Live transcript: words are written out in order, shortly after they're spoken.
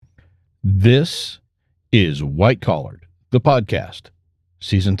This is White Collared, the podcast,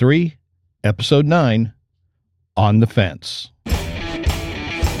 Season 3, Episode 9, On the Fence.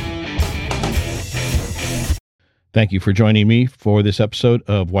 Thank you for joining me for this episode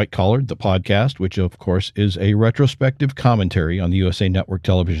of White Collared, the podcast, which of course is a retrospective commentary on the USA Network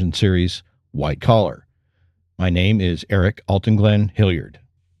television series White Collar. My name is Eric Altenglen Hilliard.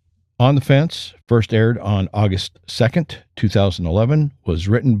 On the Fence, first aired on August 2nd, 2011, was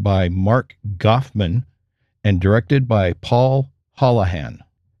written by Mark Goffman and directed by Paul Holohan.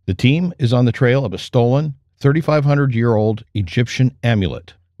 The team is on the trail of a stolen 3,500-year-old Egyptian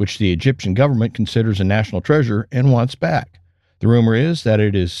amulet, which the Egyptian government considers a national treasure and wants back. The rumor is that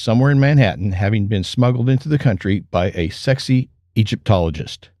it is somewhere in Manhattan, having been smuggled into the country by a sexy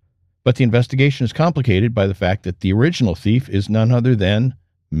Egyptologist. But the investigation is complicated by the fact that the original thief is none other than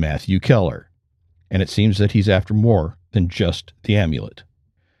Matthew Keller, and it seems that he's after more than just the amulet.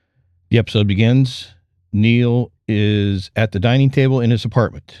 The episode begins. Neil is at the dining table in his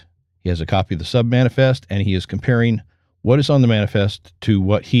apartment. He has a copy of the sub-manifest, and he is comparing what is on the manifest to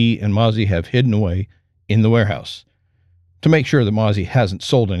what he and Mozzie have hidden away in the warehouse to make sure that Mozzie hasn't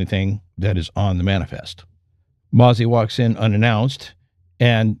sold anything that is on the manifest. Mozzie walks in unannounced,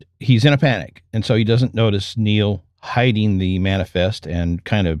 and he's in a panic, and so he doesn't notice Neil hiding the manifest and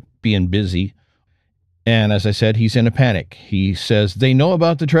kind of being busy. And as I said, he's in a panic. He says, "They know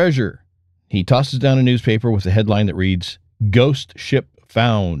about the treasure." He tosses down a newspaper with a headline that reads, "Ghost Ship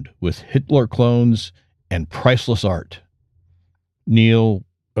Found with Hitler Clones and Priceless Art." Neil,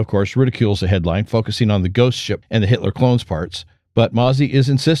 of course, ridicules the headline, focusing on the ghost ship and the Hitler clones parts, but Mozzie is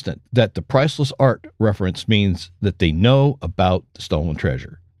insistent that the priceless art reference means that they know about the stolen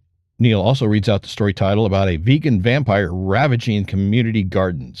treasure. Neil also reads out the story title about a vegan vampire ravaging community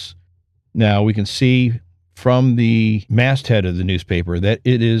gardens. Now, we can see from the masthead of the newspaper that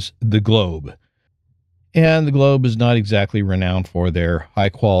it is the Globe. And the Globe is not exactly renowned for their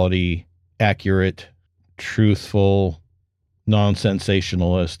high-quality, accurate, truthful,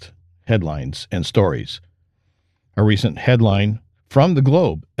 non-sensationalist headlines and stories. A recent headline from the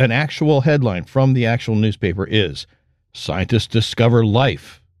Globe, an actual headline from the actual newspaper, is, "Scientists discover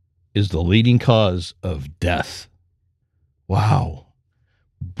life is the leading cause of death." Wow.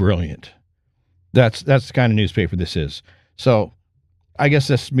 Brilliant. That's the kind of newspaper this is. So I guess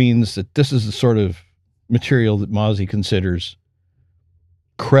this means that this is the sort of material that Mozzie considers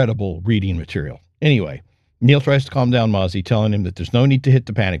credible reading material. Anyway, Neil tries to calm down Mozzie, telling him that there's no need to hit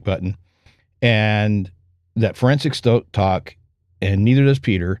the panic button and that forensics don't talk, and neither does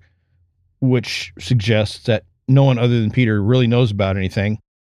Peter, which suggests that no one other than Peter really knows about anything.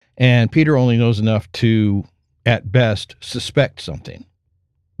 And Peter only knows enough to, at best, suspect something,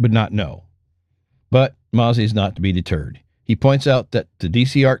 but not know. But Mozzie's not to be deterred. He points out that the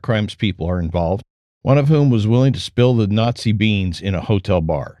DC art crimes people are involved, one of whom was willing to spill the Nazi beans in a hotel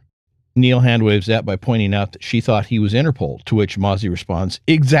bar. Neil handwaves that by pointing out that she thought he was Interpol, to which Mozzie responds,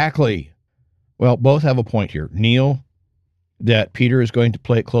 "Exactly." Well, both have a point here. Neil, that Peter is going to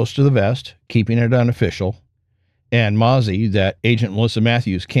play it close to the vest, keeping it unofficial, and Mozzie, that Agent Melissa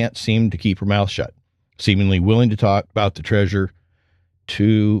Matthews can't seem to keep her mouth shut, seemingly willing to talk about the treasure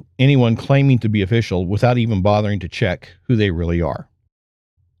to anyone claiming to be official without even bothering to check who they really are.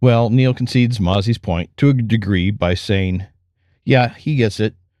 Well, Neil concedes Mozzie's point to a degree by saying, yeah, he gets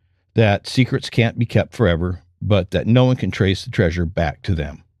it, that secrets can't be kept forever, but that no one can trace the treasure back to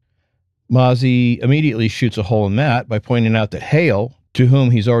them. Mozzie immediately shoots a hole in that by pointing out that Hale, to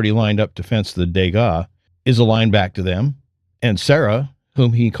whom he's already lined up to fence the Degas, is a line back to them, and Sarah,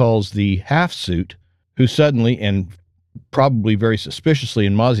 whom he calls the half-suit, who suddenly, and probably very suspiciously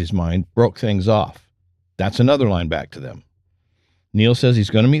in Mozzie's mind, broke things off. That's another line back to them. Neil says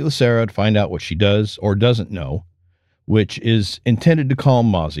he's going to meet with Sarah to find out what she does or doesn't know, which is intended to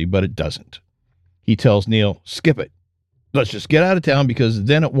calm Mozzie, but it doesn't. He tells Neil, "Skip it. Let's just get out of town because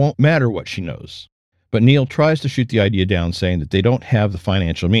then it won't matter what she knows." But Neil tries to shoot the idea down, saying that they don't have the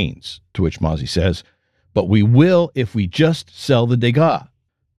financial means, to which Mozzie says, "But we will if we just sell the Degas."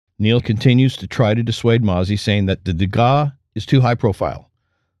 Neil continues to try to dissuade Mozzie, saying that the Degas is too high profile,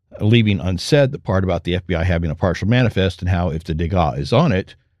 leaving unsaid the part about the FBI having a partial manifest and how if the Degas is on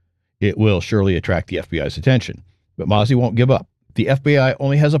it, it will surely attract the FBI's attention. But Mozzie won't give up. The FBI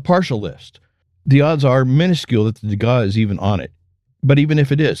only has a partial list. The odds are minuscule that the Degas is even on it. But even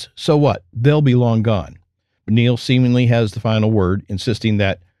if it is, so what? They'll be long gone. But Neil seemingly has the final word, insisting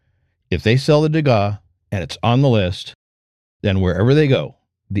that if they sell the Degas and it's on the list, then wherever they go,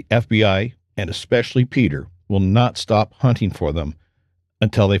 the FBI, and especially Peter, will not stop hunting for them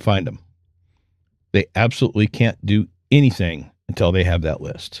until they find them. They absolutely can't do anything until they have that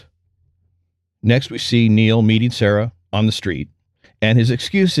list. Next, we see Neil meeting Sarah on the street, and his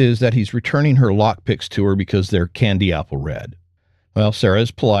excuse is that he's returning her lockpicks to her because they're candy apple red. Well, Sarah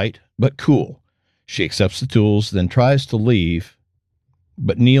is polite, but cool. She accepts the tools, then tries to leave,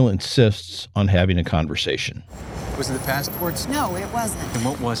 but Neil insists on having a conversation. Was it the passports? No, it wasn't. Then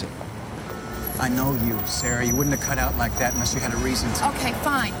what was it? I know you, Sarah. You wouldn't have cut out like that unless you had a reason to. Okay,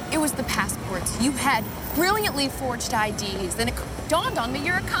 fine. It was the passports. You had brilliantly forged IDs. Then it dawned on me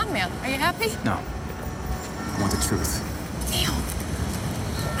you're a con man. Are you happy? No. I want the truth. Neil,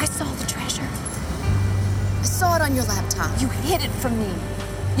 I saw the treasure. I saw it on your laptop. You hid it from me.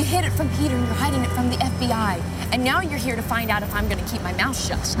 You hid it from Peter, and you're hiding it from the FBI. And now you're here to find out if I'm going to keep my mouth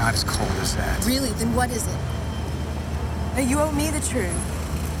shut. It's not as cold as that. Really? Then what is it? Now, you owe me the truth.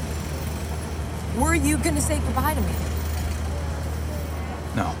 Were you going to say goodbye to me?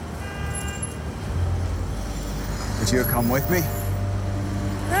 No. Would you have come with me?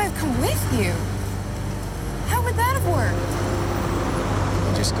 Would I have come with you? How would that have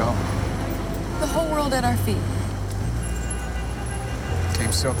worked? You just go. The whole world at our feet.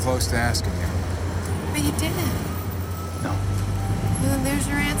 Came so close to asking you. But you didn't. No. Well, then there's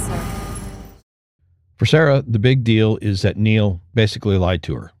your answer. For Sarah, the big deal is that Neil basically lied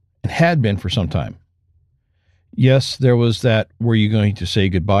to her, and had been for some time. Yes, there was that were you going to say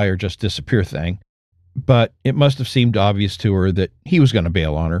goodbye or just disappear thing, but it must have seemed obvious to her that he was going to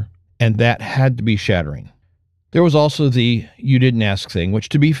bail on her, and that had to be shattering. There was also the you didn't ask thing, which,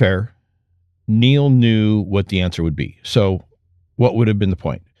 to be fair, Neil knew what the answer would be. So what would have been the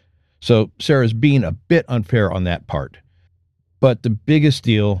point? So Sarah's being a bit unfair on that part. But the biggest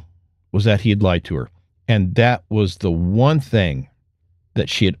deal was that he had lied to her. And that was the one thing that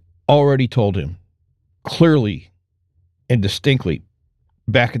she had already told him clearly and distinctly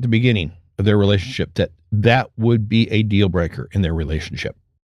back at the beginning of their relationship, that would be a deal breaker in their relationship.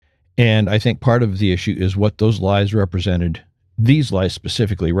 And I think part of the issue is what those lies represented, these lies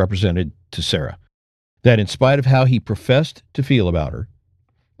specifically represented to Sarah. That in spite of how he professed to feel about her,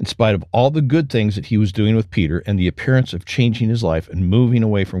 in spite of all the good things that he was doing with Peter and the appearance of changing his life and moving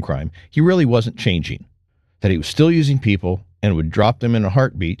away from crime, he really wasn't changing. That he was still using people and would drop them in a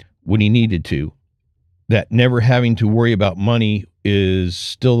heartbeat when he needed to. That never having to worry about money is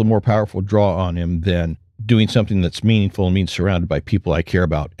still the more powerful draw on him than doing something that's meaningful and being surrounded by people I care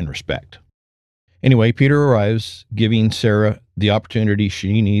about and respect. Anyway, Peter arrives, giving Sarah the opportunity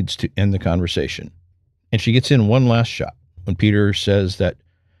she needs to end the conversation. And she gets in one last shot when Peter says that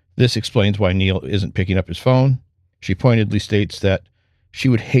this explains why Neil isn't picking up his phone. She pointedly states that she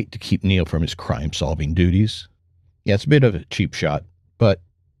would hate to keep Neil from his crime-solving duties. Yeah, it's a bit of a cheap shot, but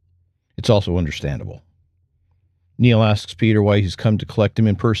it's also understandable. Neil asks Peter why he's come to collect him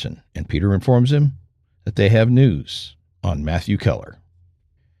in person, and Peter informs him that they have news on Matthew Keller.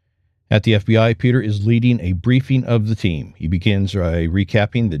 At the FBI, Peter is leading a briefing of the team. He begins by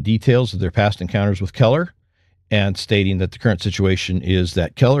recapping the details of their past encounters with Keller and stating that the current situation is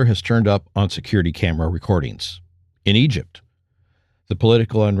that Keller has turned up on security camera recordings in Egypt. The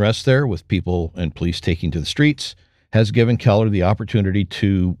political unrest there, with people and police taking to the streets, has given Keller the opportunity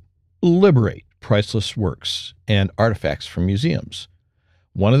to liberate priceless works and artifacts from museums.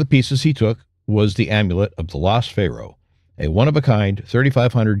 One of the pieces he took was the amulet of the Lost Pharaoh, a one-of-a-kind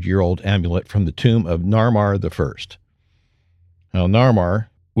 3,500-year-old amulet from the tomb of Narmer I. Now, Narmer,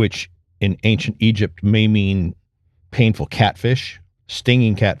 which in ancient Egypt may mean painful catfish,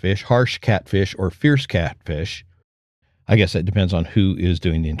 stinging catfish, harsh catfish, or fierce catfish, I guess that depends on who is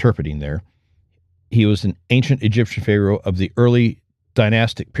doing the interpreting there. He was an ancient Egyptian pharaoh of the early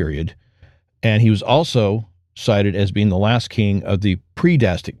dynastic period, and he was also cited as being the last king of the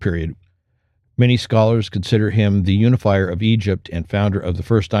pre-dynastic period. Many scholars consider him the unifier of Egypt and founder of the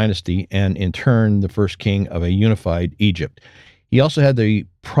first dynasty, and in turn, the first king of a unified Egypt. He also had the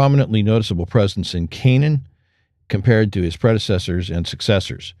prominently noticeable presence in Canaan compared to his predecessors and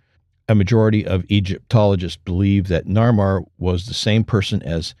successors. A majority of Egyptologists believe that Narmer was the same person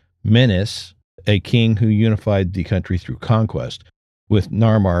as Menes, a king who unified the country through conquest, with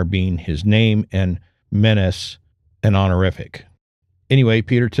Narmer being his name and Menes an honorific. Anyway,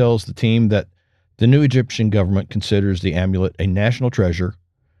 Peter tells the team that the new Egyptian government considers the amulet a national treasure,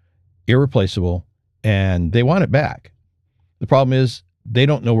 irreplaceable, and they want it back. The problem is they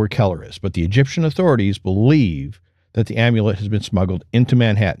don't know where Keller is, but the Egyptian authorities believe that the amulet has been smuggled into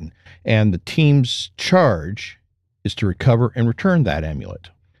Manhattan, and the team's charge is to recover and return that amulet.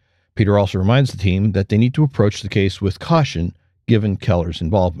 Peter also reminds the team that they need to approach the case with caution given Keller's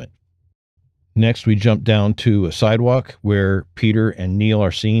involvement. Next, we jump down to a sidewalk where Peter and Neil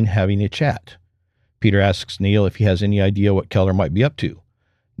are seen having a chat. Peter asks Neil if he has any idea what Keller might be up to.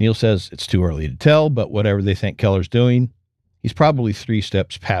 Neil says it's too early to tell, but whatever they think Keller's doing, he's probably 3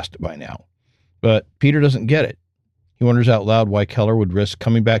 steps past it by now. But Peter doesn't get it. He wonders out loud why Keller would risk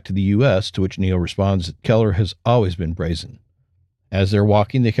coming back to the U.S., to which Neil responds that Keller has always been brazen. As they're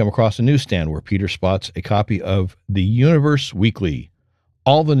walking, they come across a newsstand where Peter spots a copy of the Universe Weekly,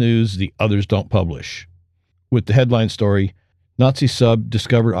 all the news the others don't publish, with the headline story, Nazi sub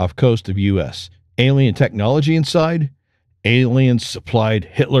discovered off coast of U.S. Alien technology inside? Aliens supplied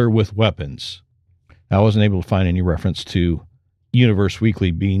Hitler with weapons. I wasn't able to find any reference to Universe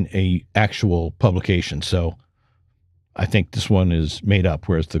Weekly being a actual publication, so I think this one is made up,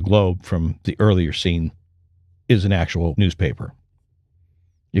 whereas the Globe from the earlier scene is an actual newspaper,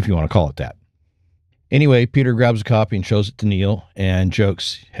 if you want to call it that. Anyway, Peter grabs a copy and shows it to Neil and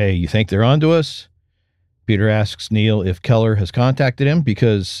jokes, "Hey, you think they're onto us?" Peter asks Neil if Keller has contacted him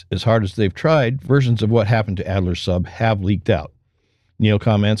because, as hard as they've tried, versions of what happened to Adler's sub have leaked out. Neil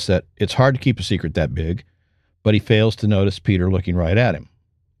comments that it's hard to keep a secret that big, but he fails to notice Peter looking right at him,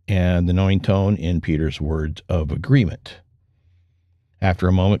 and the knowing tone in Peter's words of agreement. After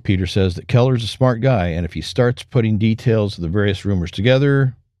a moment, Peter says that Keller's a smart guy, and if he starts putting details of the various rumors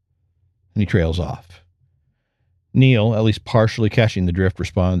together, and he trails off. Neil, at least partially catching the drift,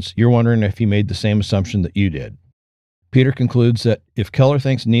 responds, "You're wondering if he made the same assumption that you did." Peter concludes that if Keller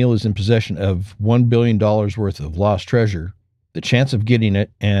thinks Neil is in possession of $1 billion worth of lost treasure, the chance of getting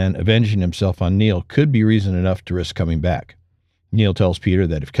it and avenging himself on Neil could be reason enough to risk coming back. Neil tells Peter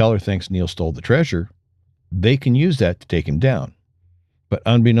that if Keller thinks Neil stole the treasure, they can use that to take him down. But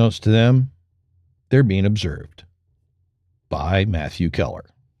unbeknownst to them, they're being observed by Matthew Keller.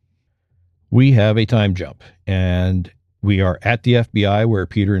 We have a time jump, and we are at the FBI, where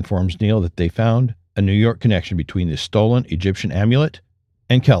Peter informs Neil that they found a New York connection between the stolen Egyptian amulet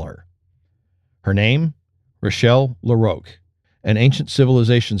and Keller. Her name, Rachel LaRocque, an ancient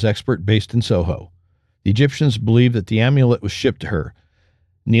civilizations expert based in Soho. The Egyptians believe that the amulet was shipped to her.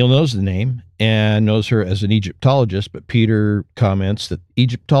 Neil knows the name and knows her as an Egyptologist, but Peter comments that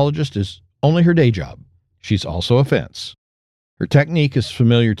Egyptologist is only her day job. She's also a fence. Her technique is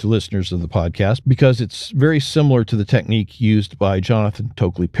familiar to listeners of the podcast because it's very similar to the technique used by Jonathan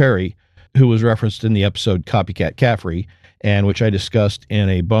Tockley Perry, who was referenced in the episode Copycat Caffrey, and which I discussed in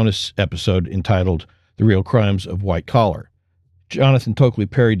a bonus episode entitled The Real Crimes of White Collar. Jonathan Tockley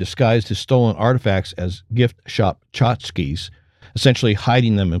Perry disguised his stolen artifacts as gift shop tchotchkes, essentially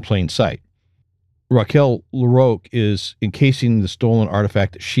hiding them in plain sight. Rachel LaRocque is encasing the stolen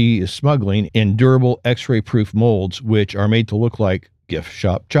artifact that she is smuggling in durable X-ray-proof molds, which are made to look like gift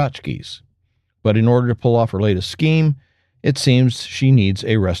shop tchotchkes. But in order to pull off her latest scheme, it seems she needs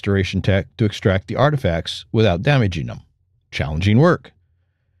a restoration tech to extract the artifacts without damaging them. Challenging work.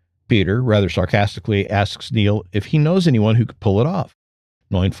 Peter, rather sarcastically, asks Neil if he knows anyone who could pull it off,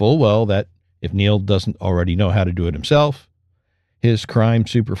 knowing full well that if Neil doesn't already know how to do it himself, his crime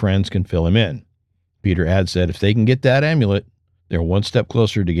super friends can fill him in. Peter adds that if they can get that amulet, they're one step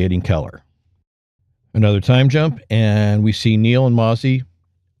closer to getting Keller. Another time jump, and we see Neil and Mozzie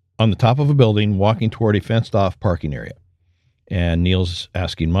on the top of a building walking toward a fenced-off parking area. And Neil's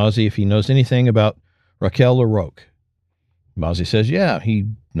asking Mozzie if he knows anything about Rachel LaRocque. Mozzie says, yeah, he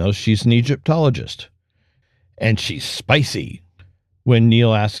knows she's an Egyptologist. And she's spicy. When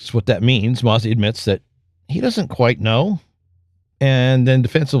Neil asks what that means, Mozzie admits that he doesn't quite know, and then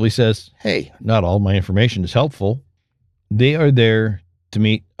defensively says, hey, not all my information is helpful. They are there to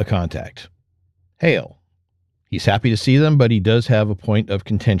meet a contact, Hale. He's happy to see them, but he does have a point of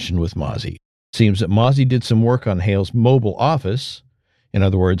contention with Mozzie. Seems that Mozzie did some work on Hale's mobile office, in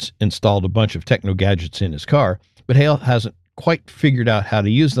other words, installed a bunch of techno gadgets in his car, but Hale hasn't quite figured out how to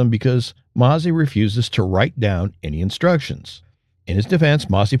use them because Mozzie refuses to write down any instructions. In his defense,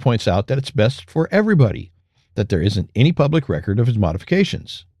 Mozzie points out that it's best for everybody, that there isn't any public record of his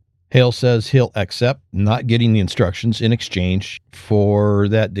modifications. Hale says he'll accept not getting the instructions in exchange for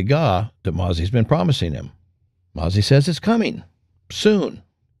that Degas that Mozzie's been promising him. Mozzie says it's coming soon.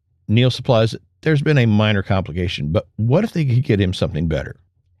 Neil supplies that there's been a minor complication, but what if they could get him something better?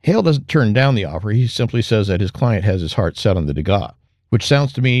 Hale doesn't turn down the offer. He simply says that his client has his heart set on the Degas, which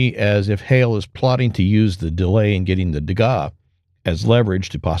sounds to me as if Hale is plotting to use the delay in getting the Degas as leverage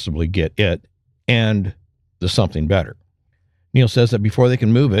to possibly get it and the something better. Neil says that before they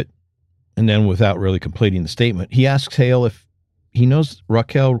can move it, and then without really completing the statement, he asks Hale if he knows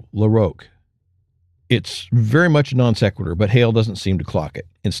Rachel LaRocque. It's very much a non sequitur, but Hale doesn't seem to clock it.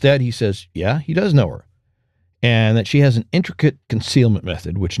 Instead, he says, yeah, he does know her, and that she has an intricate concealment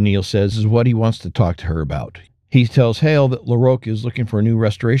method, which Neil says is what he wants to talk to her about. He tells Hale that LaRocque is looking for a new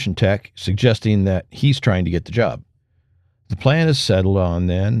restoration tech, suggesting that he's trying to get the job. The plan is settled on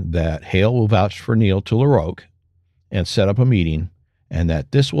then that Hale will vouch for Neil to LaRoque and set up a meeting, and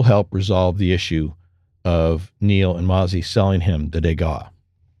that this will help resolve the issue of Neil and Mozzie selling him the Degas.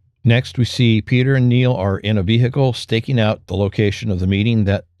 Next, we see Peter and Neil are in a vehicle staking out the location of the meeting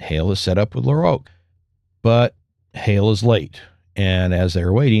that Hale has set up with LaRoque. But Hale is late, and as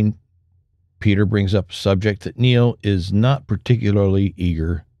they're waiting, Peter brings up a subject that Neil is not particularly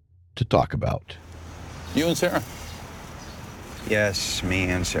eager to talk about. You and Sarah? Yes, me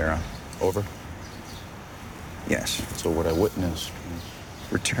and Sarah. Over? Yes. So what I witnessed...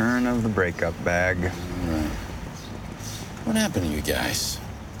 Return of the breakup bag. Right. What happened to you guys?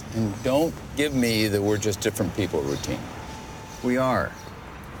 And don't give me that we're just different people routine. We are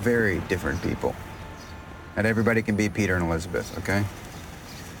very different people. Not everybody can be Peter and Elizabeth, okay?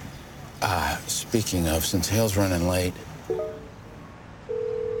 Speaking of, since Hale's running late...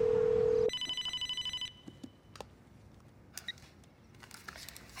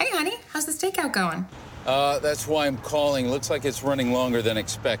 Hey, honey, how's the stakeout going? That's why I'm calling. Looks like it's running longer than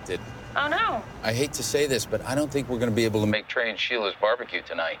expected. Oh, no. I hate to say this, but I don't think we're going to be able to make Trey and Sheila's barbecue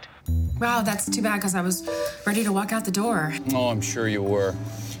tonight. Wow, that's too bad, because I was ready to walk out the door. Oh, I'm sure you were.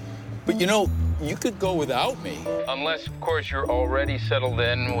 But you know, you could go without me. Unless, of course, you're already settled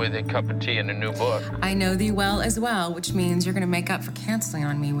in with a cup of tea and a new book. I know thee well as well, which means you're going to make up for canceling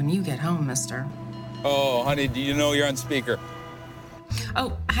on me when you get home, mister. Oh, honey, do you know you're on speaker?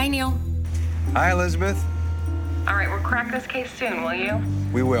 Oh, hi, Neil. Hi, Elizabeth. All right, we'll crack this case soon, will you?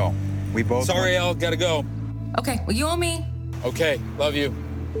 We will. We both... Sorry, Al, gotta go. Okay, well, you owe me. Okay, love you.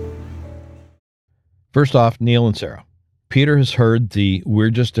 First off, Neil and Sarah. Peter has heard the "we're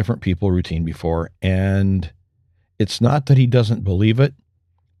just different people" routine before, and it's not that he doesn't believe it,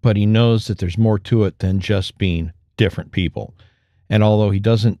 but he knows that there's more to it than just being different people. And although he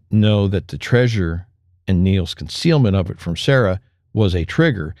doesn't know that the treasure and Neil's concealment of it from Sarah was a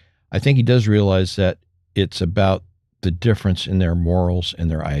trigger, I think he does realize that it's about the difference in their morals and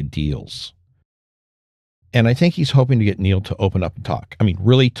their ideals. And I think he's hoping to get Neil to open up and talk. I mean,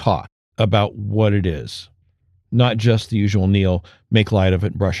 really talk about what it is. Not just the usual Neil, make light of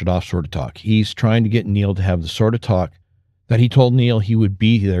it, brush it off sort of talk. He's trying to get Neil to have the sort of talk that he told Neil he would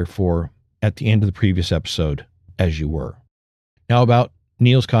be there for at the end of the previous episode, As You Were. Now about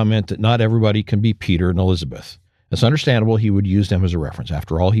Neil's comment that not everybody can be Peter and Elizabeth. It's understandable he would use them as a reference.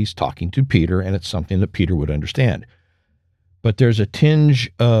 After all, he's talking to Peter, and it's something that Peter would understand. But there's a tinge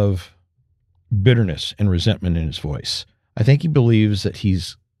of bitterness and resentment in his voice. I think he believes that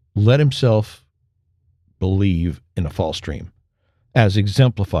he's let himself believe in a false dream, as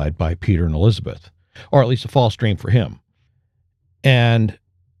exemplified by Peter and Elizabeth, or at least a false dream for him. And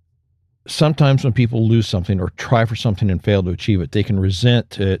sometimes when people lose something or try for something and fail to achieve it, they can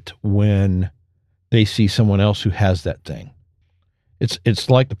resent it when they see someone else who has that thing. It's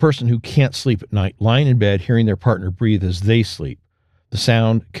like the person who can't sleep at night, lying in bed, hearing their partner breathe as they sleep. The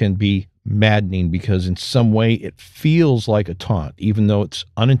sound can be maddening because in some way it feels like a taunt, even though it's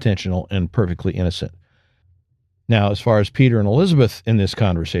unintentional and perfectly innocent. Now, as far as Peter and Elizabeth in this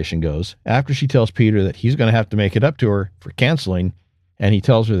conversation goes, after she tells Peter that he's going to have to make it up to her for canceling, and he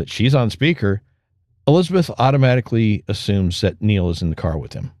tells her that she's on speaker, Elizabeth automatically assumes that Neil is in the car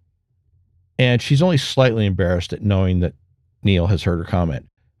with him. And she's only slightly embarrassed at knowing that Neil has heard her comment.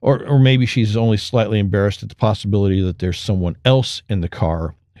 Or maybe she's only slightly embarrassed at the possibility that there's someone else in the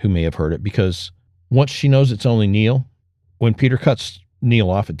car who may have heard it, because once she knows it's only Neil, when Peter cuts Neil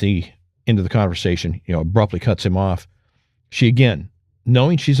off at the end of the conversation, abruptly cuts him off, she again,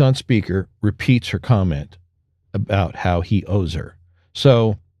 knowing she's on speaker, repeats her comment about how he owes her.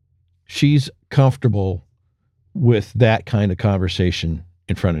 So she's comfortable with that kind of conversation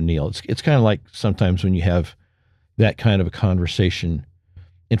in front of Neil. It's kind of like sometimes when you have that kind of a conversation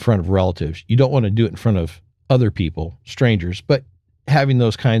in front of relatives. You don't want to do it in front of other people, strangers, but having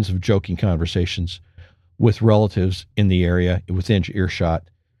those kinds of joking conversations with relatives in the area, within earshot,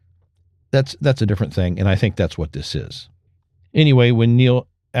 that's a different thing, and I think that's what this is. Anyway, when Neil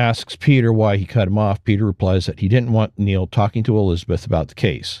asks Peter why he cut him off, Peter replies that he didn't want Neil talking to Elizabeth about the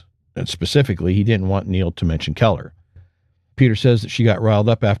case. And specifically, he didn't want Neil to mention Keller. Peter says that she got riled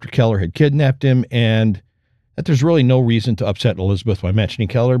up after Keller had kidnapped him, and that there's really no reason to upset Elizabeth by mentioning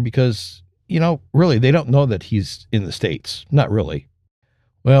Keller because, really, they don't know that he's in the States. Not really.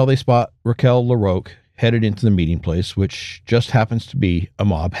 Well, they spot Raquel LaRoque headed into the meeting place, which just happens to be a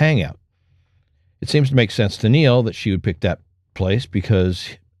mob hangout. It seems to make sense to Neil that she would pick that place because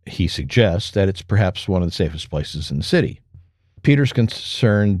he suggests that it's perhaps one of the safest places in the city. Peter's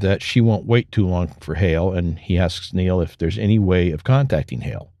concerned that she won't wait too long for Hale, and he asks Neil if there's any way of contacting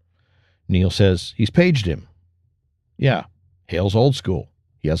Hale. Neil says he's paged him. Yeah, Hale's old school.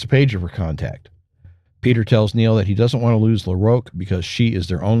 He has a pager for contact. Peter tells Neil that he doesn't want to lose LaRoque because she is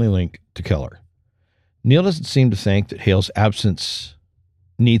their only link to Keller. Neil doesn't seem to think that Hale's absence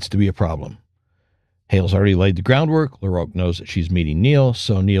needs to be a problem. Hale's already laid the groundwork. LaRoque knows that she's meeting Neil,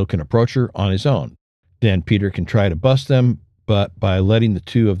 so Neil can approach her on his own. Then Peter can try to bust them, but by letting the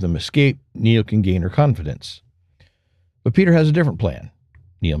two of them escape, Neil can gain her confidence. But Peter has a different plan.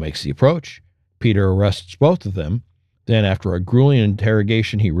 Neil makes the approach. Peter arrests both of them. Then, after a grueling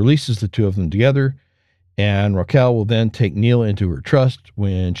interrogation, he releases the two of them together, and Raquel will then take Neil into her trust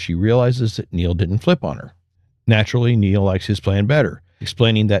when she realizes that Neil didn't flip on her. Naturally, Neil likes his plan better,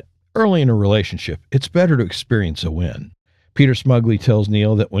 explaining that early in a relationship, it's better to experience a win. Peter smugly tells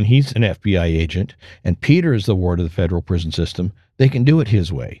Neil that when he's an FBI agent and Peter is the ward of the federal prison system, they can do it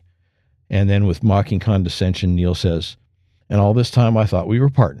his way. And then with mocking condescension, Neil says, "And all this time I thought we were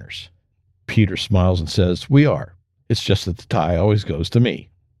partners." Peter smiles and says, "We are. It's just that the tie always goes to me."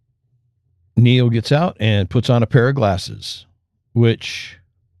 Neil gets out and puts on a pair of glasses, which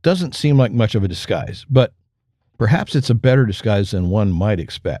doesn't seem like much of a disguise, but perhaps it's a better disguise than one might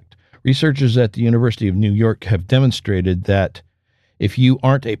expect. Researchers at the University of New York have demonstrated that if you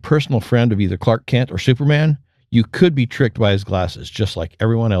aren't a personal friend of either Clark Kent or Superman, you could be tricked by his glasses, just like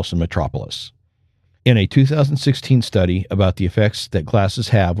everyone else in Metropolis. In a 2016 study about the effects that glasses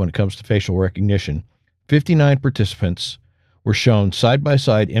have when it comes to facial recognition, 59 participants were shown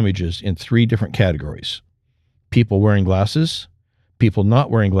side-by-side images in 3 different categories: people wearing glasses, people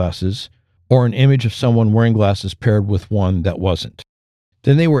not wearing glasses, or an image of someone wearing glasses paired with one that wasn't.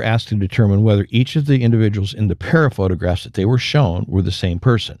 Then they were asked to determine whether each of the individuals in the pair of photographs that they were shown were the same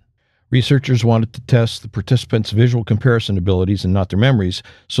person. Researchers wanted to test the participants' visual comparison abilities and not their memories,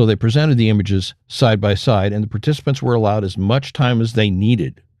 so they presented the images side by side, and the participants were allowed as much time as they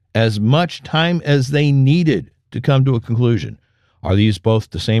needed to come to a conclusion. Are these both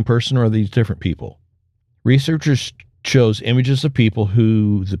the same person or are these different people? Researchers chose images of people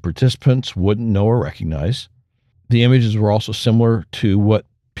who the participants wouldn't know or recognize. The images were also similar to what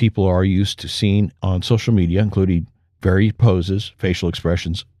people are used to seeing on social media, including varied poses, facial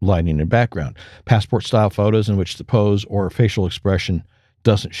expressions, lighting, and background. Passport-style photos in which the pose or facial expression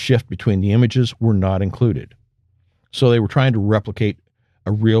doesn't shift between the images were not included. So they were trying to replicate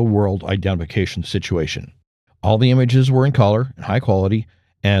a real-world identification situation. All the images were in color and high quality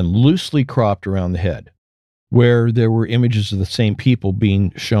and loosely cropped around the head. Where there were images of the same people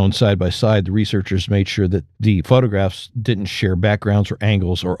being shown side by side, the researchers made sure that the photographs didn't share backgrounds or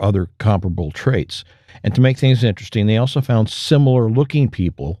angles or other comparable traits. And to make things interesting, they also found similar-looking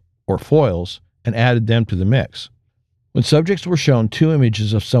people, or foils, and added them to the mix. When subjects were shown 2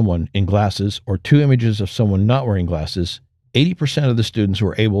 images of someone in glasses or 2 images of someone not wearing glasses, 80% of the students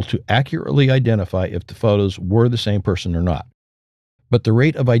were able to accurately identify if the photos were the same person or not. But the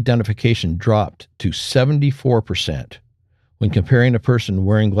rate of identification dropped to 74% when comparing a person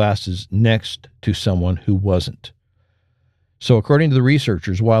wearing glasses next to someone who wasn't. So according to the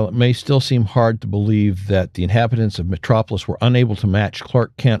researchers, while it may still seem hard to believe that the inhabitants of Metropolis were unable to match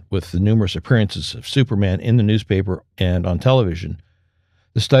Clark Kent with the numerous appearances of Superman in the newspaper and on television,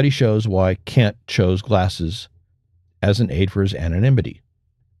 the study shows why Kent chose glasses as an aid for his anonymity.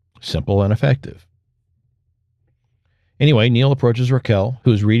 Simple and effective. Anyway, Neil approaches Raquel,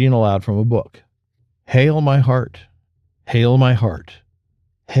 who is reading aloud from a book. "Hail my heart, hail my heart,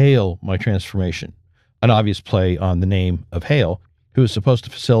 hail my transformation." An obvious play on the name of Hale, who is supposed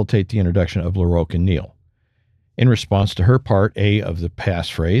to facilitate the introduction of LaRoque and Neil. In response to her part A of the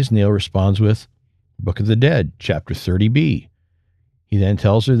passphrase, Neil responds with Book of the Dead, Chapter 30b. He then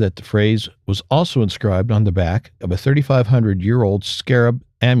tells her that the phrase was also inscribed on the back of a 3,500-year-old scarab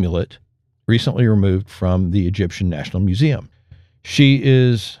amulet recently removed from the Egyptian National Museum. She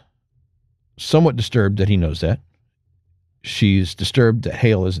is somewhat disturbed that he knows that. She's disturbed that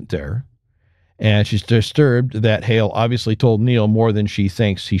Hale isn't there. And she's disturbed that Hale obviously told Neil more than she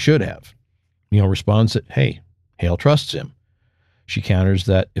thinks he should have. Neil responds that, hey, Hale trusts him. She counters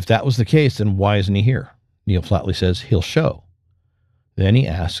that if that was the case, then why isn't he here? Neil flatly says he'll show. Then he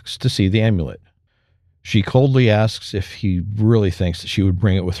asks to see the amulet. She coldly asks if he really thinks that she would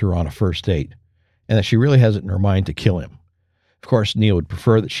bring it with her on a first date, and that she really has it in her mind to kill him. Of course, Neil would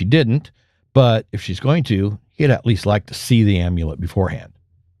prefer that she didn't, but if she's going to, he'd at least like to see the amulet beforehand.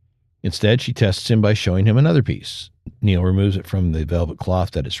 Instead, she tests him by showing him another piece. Neil removes it from the velvet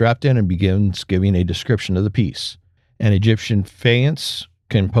cloth that it's wrapped in and begins giving a description of the piece. An Egyptian faience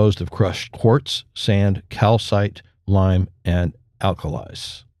composed of crushed quartz, sand, calcite, lime, and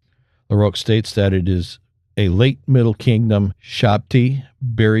alkalis. LaRoque states that it is a late Middle Kingdom Shabti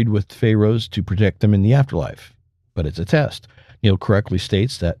buried with pharaohs to protect them in the afterlife. But it's a test. Neil correctly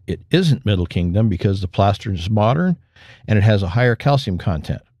states that it isn't Middle Kingdom because the plaster is modern and it has a higher calcium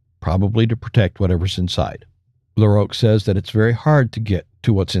content, probably to protect whatever's inside. LaRoque says that it's very hard to get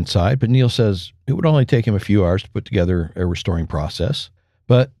to what's inside, but Neil says it would only take him a few hours to put together a restoring process.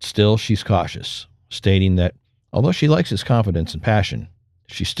 But still, she's cautious, stating that although she likes his confidence and passion,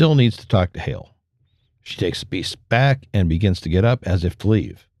 she still needs to talk to Hale. She takes the piece back and begins to get up as if to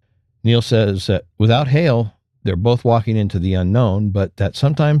leave. Neil says that without Hale, they're both walking into the unknown, but that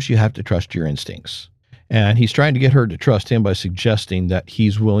sometimes you have to trust your instincts. And he's trying to get her to trust him by suggesting that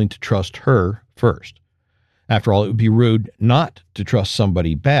he's willing to trust her first. After all, it would be rude not to trust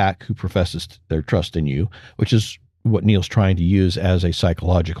somebody back who professes their trust in you, which is what Neil's trying to use as a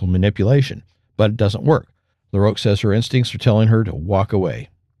psychological manipulation. But it doesn't work. LaRoque says her instincts are telling her to walk away.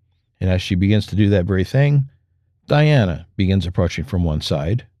 And as she begins to do that very thing, Diana begins approaching from one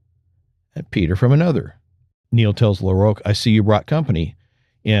side and Peter from another. Neil tells LaRoque, "I see you brought company,"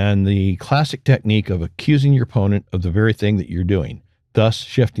 and the classic technique of accusing your opponent of the very thing that you're doing, thus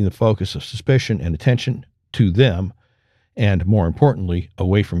shifting the focus of suspicion and attention to them, and more importantly,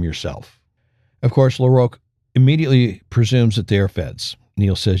 away from yourself. Of course, LaRoque immediately presumes that they are feds.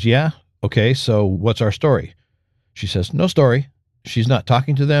 Neil says, "Yeah, okay, so what's our story?" She says, "No story." She's not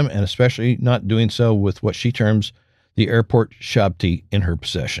talking to them, and especially not doing so with what she terms the airport shabti in her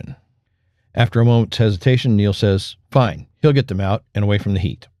possession. After a moment's hesitation, Neil says, "Fine, he'll get them out and away from the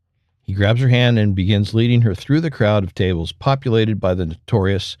heat." He grabs her hand and begins leading her through the crowd of tables populated by the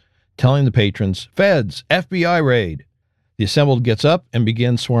notorious, telling the patrons, "Feds, FBI raid." The assembled gets up and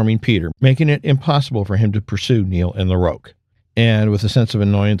begins swarming Peter, making it impossible for him to pursue Neil and LaRoque. And with a sense of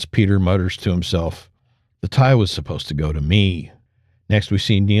annoyance, Peter mutters to himself, "The tie was supposed to go to me." Next, we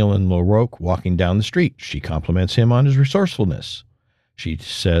see Neil and LaRoque walking down the street. She compliments him on his resourcefulness. She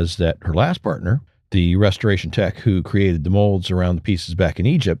says that her last partner, the restoration tech who created the molds around the pieces back in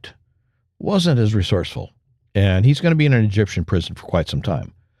Egypt, wasn't as resourceful, and he's going to be in an Egyptian prison for quite some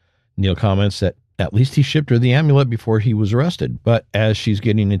time. Neil comments that at least he shipped her the amulet before he was arrested, but as she's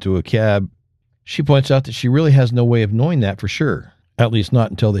getting into a cab, she points out that she really has no way of knowing that for sure, at least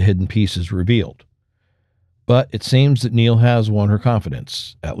not until the hidden piece is revealed. But it seems that Neil has won her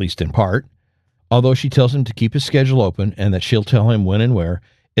confidence, at least in part. Although she tells him to keep his schedule open and that she'll tell him when and where,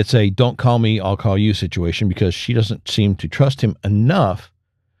 it's a "don't call me, I'll call you" situation because she doesn't seem to trust him enough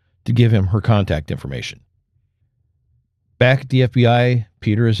to give him her contact information. Back at the FBI,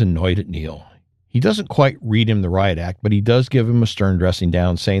 Peter is annoyed at Neil. He doesn't quite read him the riot act, but he does give him a stern dressing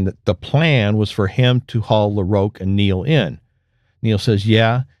down, saying that the plan was for him to haul LaRoque and Neil in. Neil says,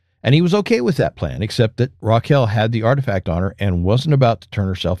 yeah, and he was okay with that plan, except that Raquel had the artifact on her and wasn't about to turn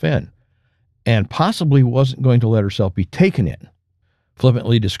herself in, and possibly wasn't going to let herself be taken in.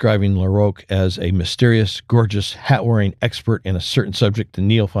 Flippantly describing LaRoque as a mysterious, gorgeous, hat-wearing expert in a certain subject that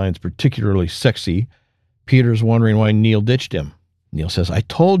Neil finds particularly sexy, Peter's wondering why Neil ditched him. Neil says, "I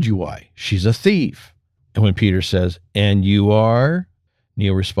told you why. She's a thief." And when Peter says, "And you are?"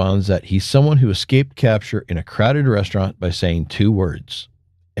 Neil responds that he's someone who escaped capture in a crowded restaurant by saying 2 words,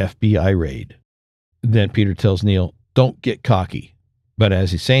 FBI raid. Then Peter tells Neil, "Don't get cocky." But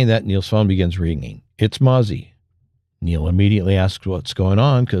as he's saying that, Neil's phone begins ringing. It's Mozzie. Neil immediately asks what's going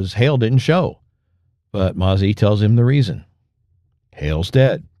on because Hale didn't show. But Mozzie tells him the reason. Hale's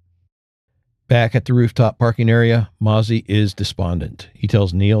dead. Back at the rooftop parking area, Mozzie is despondent. He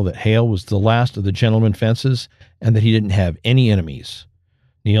tells Neil that Hale was the last of the gentleman fences and that he didn't have any enemies.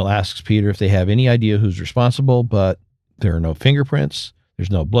 Neil asks Peter if they have any idea who's responsible, but there are no fingerprints,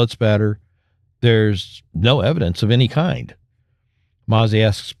 there's no blood spatter, there's no evidence of any kind. Mozzie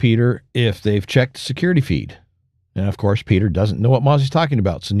asks Peter if they've checked the security feed. And of course, Peter doesn't know what Mozzie's talking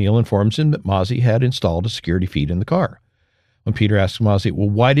about, so Neil informs him that Mozzie had installed a security feed in the car. When Peter asks Mozzie,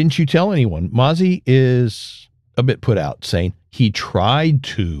 "Well, why didn't you tell anyone?" Mozzie is a bit put out, saying he tried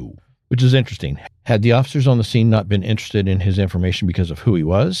to, which is interesting. Had the officers on the scene not been interested in his information because of who he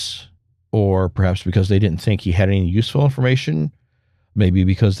was, or perhaps because they didn't think he had any useful information, maybe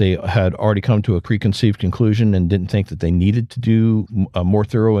because they had already come to a preconceived conclusion and didn't think that they needed to do a more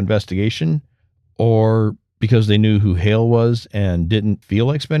thorough investigation, or because they knew who Hale was and didn't feel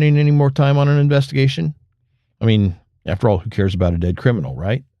like spending any more time on an investigation? I mean, after all, who cares about a dead criminal,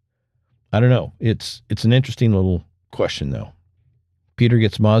 right? I don't know. It's an interesting little question, though. Peter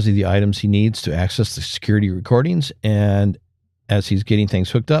gets Mozzie the items he needs to access the security recordings, and as he's getting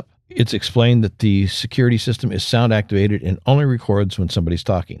things hooked up, it's explained that the security system is sound activated and only records when somebody's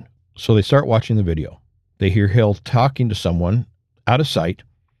talking. So they start watching the video. They hear Hale talking to someone out of sight.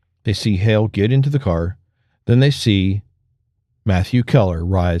 They see Hale get into the car. Then they see Matthew Keller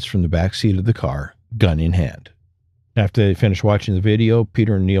rise from the back seat of the car, gun in hand. After they finish watching the video,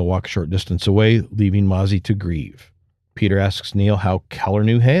 Peter and Neil walk a short distance away, leaving Mozzie to grieve. Peter asks Neil how Keller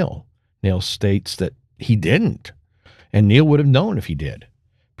knew Hale. Neil states that he didn't, and Neil would have known if he did.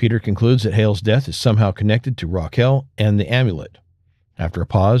 Peter concludes that Hale's death is somehow connected to Raquel and the amulet. After a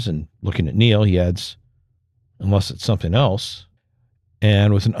pause and looking at Neil, he adds, unless it's something else.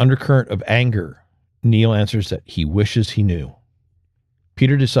 And with an undercurrent of anger, Neil answers that he wishes he knew.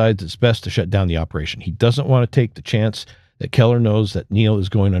 Peter decides it's best to shut down the operation. He doesn't want to take the chance that Keller knows that Neil is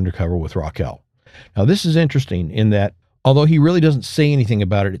going undercover with Raquel. Now, this is interesting in that although he really doesn't say anything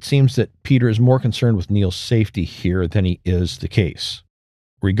about it, it seems that Peter is more concerned with Neil's safety here than he is the case.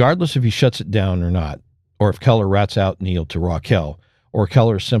 Regardless if he shuts it down or not, or if Keller rats out Neil to Raquel, or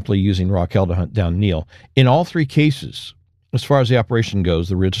Keller is simply using Raquel to hunt down Neil, in all three cases, as far as the operation goes,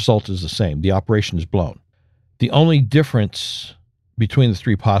 the result is the same. The operation is blown. The only difference between the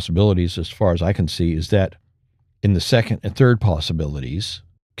three possibilities, as far as I can see, is that in the second and third possibilities,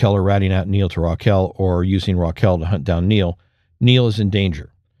 Keller ratting out Neil to Raquel or using Raquel to hunt down Neil, Neil is in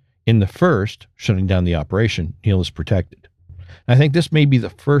danger. In the first, shutting down the operation, Neil is protected. I think this may be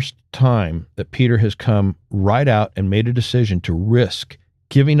the first time that Peter has come right out and made a decision to risk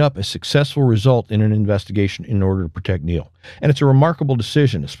giving up a successful result in an investigation in order to protect Neil. And it's a remarkable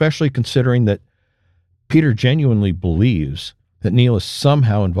decision, especially considering that Peter genuinely believes that Neil is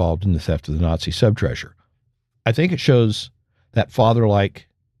somehow involved in the theft of the Nazi subtreasure. I think it shows that father-like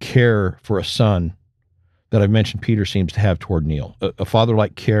care for a son that I've mentioned Peter seems to have toward Neil. A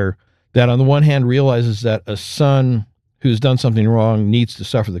father-like care that on the one hand realizes that a son who's done something wrong needs to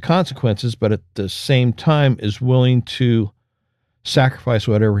suffer the consequences, but at the same time is willing to sacrifice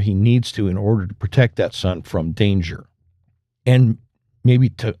whatever he needs to in order to protect that son from danger. And maybe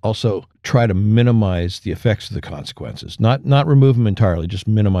to also try to minimize the effects of the consequences. Not remove them entirely, just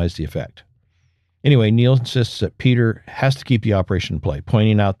minimize the effect. Anyway, Neil insists that Peter has to keep the operation in play,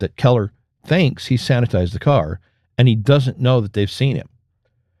 pointing out that Keller thinks he sanitized the car, and he doesn't know that they've seen him.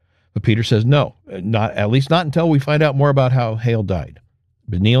 But Peter says no, at least not until we find out more about how Hale died.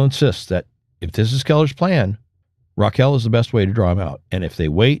 But Neil insists that if this is Keller's plan, Raquel is the best way to draw him out, and if they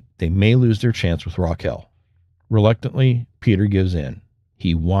wait, they may lose their chance with Raquel. Reluctantly, Peter gives in.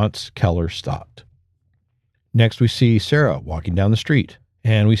 He wants Keller stopped. Next, we see Sarah walking down the street,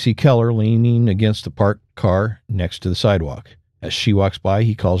 and we see Keller leaning against the parked car next to the sidewalk. As she walks by,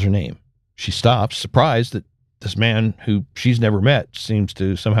 he calls her name. She stops, surprised that this man, who she's never met, seems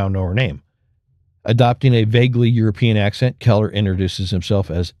to somehow know her name. Adopting a vaguely European accent, Keller introduces himself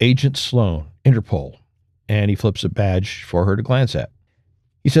as Agent Sloan, Interpol, and he flips a badge for her to glance at.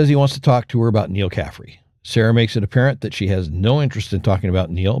 He says he wants to talk to her about Neil Caffrey. Sarah makes it apparent that she has no interest in talking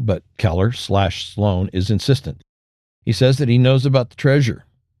about Neil, but Keller/Sloan is insistent. He says that he knows about the treasure.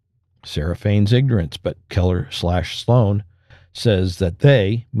 Sarah feigns ignorance, but Keller/Sloan says that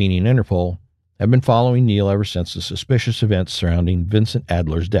they, meaning Interpol, have been following Neil ever since the suspicious events surrounding Vincent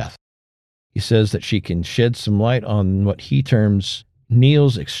Adler's death. He says that she can shed some light on what he terms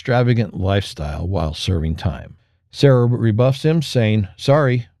Neil's extravagant lifestyle while serving time. Sarah rebuffs him, saying,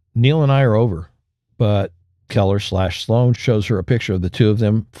 "Sorry, Neil and I are over." But Keller/Sloan shows her a picture of the two of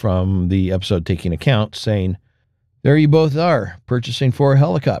them from the episode Taking Account, saying, "There you both are, purchasing 4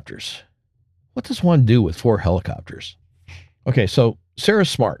 helicopters." What does one do with 4 helicopters? Okay, so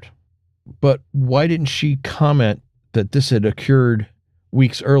Sarah's smart. But why didn't she comment that this had occurred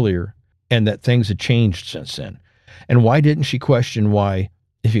weeks earlier and that things had changed since then? And why didn't she question why,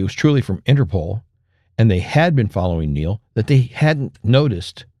 if he was truly from Interpol and they had been following Neil, that they hadn't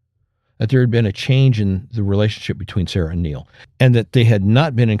noticed that there had been a change in the relationship between Sarah and Neil, and that they had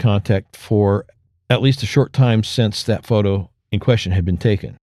not been in contact for at least a short time since that photo in question had been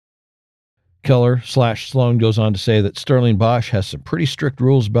taken? Keller/Sloan goes on to say that Sterling Bosch has some pretty strict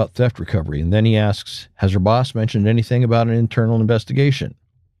rules about theft recovery, and then he asks, has her boss mentioned anything about an internal investigation?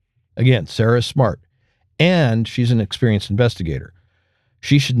 Again, Sarah is smart, and she's an experienced investigator.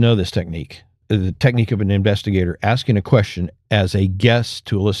 She should know this technique, the technique of an investigator asking a question as a guess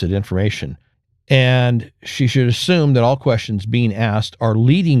to elicit information. And she should assume that all questions being asked are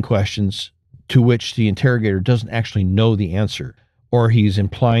leading questions to which the interrogator doesn't actually know the answer, or he's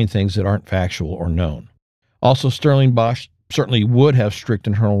implying things that aren't factual or known. Also, Sterling Bosch certainly would have strict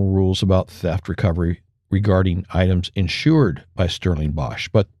internal rules about theft recovery regarding items insured by Sterling Bosch.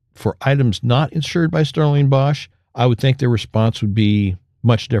 But for items not insured by Sterling Bosch, I would think their response would be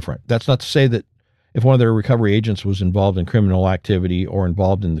much different. That's not to say that if one of their recovery agents was involved in criminal activity or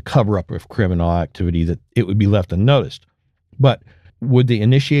involved in the cover-up of criminal activity, that it would be left unnoticed. But would they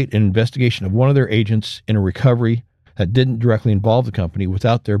initiate an investigation of one of their agents in a recovery that didn't directly involve the company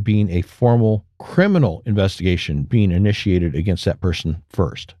without there being a formal criminal investigation being initiated against that person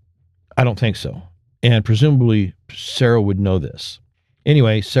first? I don't think so. And presumably, Sarah would know this.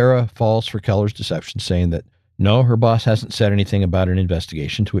 Anyway, Sarah falls for Keller's deception, saying that no, her boss hasn't said anything about an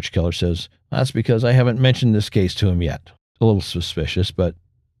investigation, to which Keller says, that's because I haven't mentioned this case to him yet. A little suspicious, but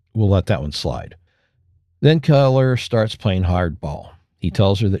we'll let that one slide. Then Keller starts playing hardball. He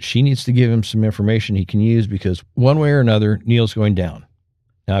tells her that she needs to give him some information he can use because one way or another, Neil's going down.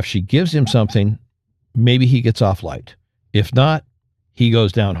 Now, if she gives him something, maybe he gets off light. If not, he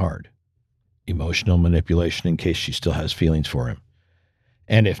goes down hard. Emotional manipulation in case she still has feelings for him.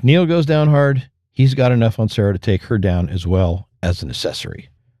 And if Neil goes down hard, he's got enough on Sarah to take her down as well as an accessory.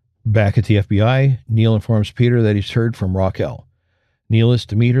 Back at the FBI, Neil informs Peter that he's heard from Raquel. Neil is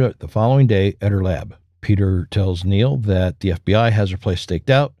to meet her the following day at her lab. Peter tells Neil that the FBI has her place staked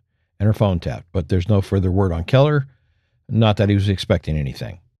out and her phone tapped, but there's no further word on Keller, not that he was expecting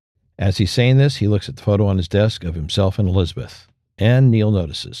anything. As he's saying this, he looks at the photo on his desk of himself and Elizabeth, and Neil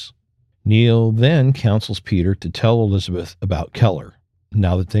notices. Neil then counsels Peter to tell Elizabeth about Keller,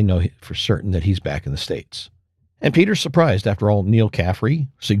 now that they know for certain that he's back in the States. And Peter's surprised. After all, Neil Caffrey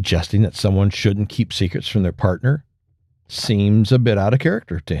suggesting that someone shouldn't keep secrets from their partner seems a bit out of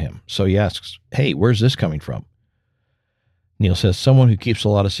character to him. So he asks, hey, where's this coming from? Neil says, someone who keeps a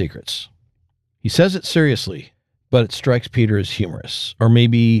lot of secrets. He says it seriously, but it strikes Peter as humorous. Or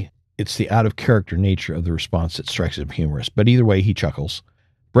maybe it's the out-of-character nature of the response that strikes him humorous. But either way, he chuckles,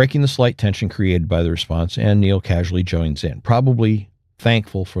 breaking the slight tension created by the response, and Neil casually joins in, probably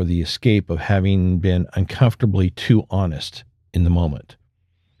thankful for the escape of having been uncomfortably too honest in the moment.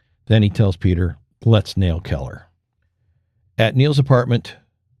 Then he tells Peter, let's nail Keller. At Neil's apartment,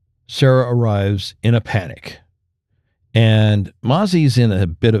 Sarah arrives in a panic, and Mozzie's in a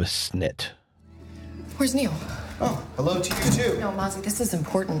bit of a snit. Where's Neil? Oh, hello to you too. No, Mozzie, this is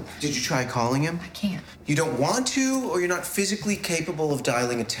important. Did you try calling him? I can't. You don't want to, or you're not physically capable of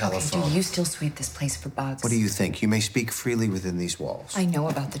dialing a Okay, telephone? do you still sweep this place for bugs? What do you think? You may speak freely within these walls. I know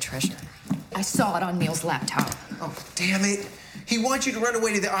about the treasure. I saw it on Neil's laptop. Oh, damn it. He wants you to run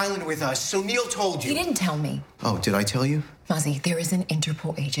away to the island with us, so Neil told you. He didn't tell me. Oh, did I tell you? Mozzie, there is an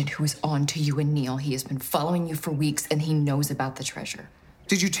Interpol agent who is on to you and Neil. He has been following you for weeks, and he knows about the treasure.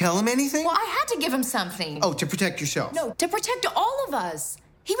 Did you tell him anything? Well, I had to give him something. Oh, to protect yourself? No, to protect all of us.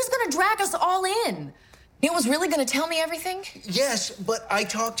 He was going to drag us all in. Neil was really going to tell me everything? Yes, but I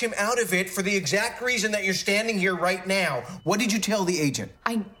talked him out of it for the exact reason that you're standing here right now. What did you tell the agent?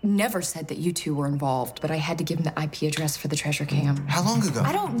 I never said that you two were involved, but I had to give him the IP address for the treasure cam. How long ago?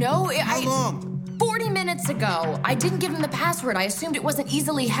 I don't know. How long? 40 minutes ago. I didn't give him the password. I assumed it wasn't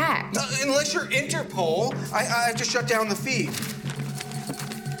easily hacked. Unless you're Interpol, I just shut down the feed.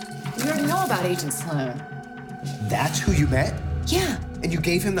 You already know about Agent Sloan. That's who you met? Yeah. And you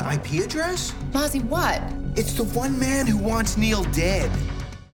gave him the IP address? Mozzie, what? It's the one man who wants Neil dead.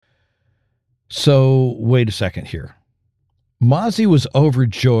 So, wait a second here. Mozzie was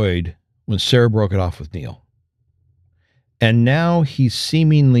overjoyed when Sarah broke it off with Neil. And now he's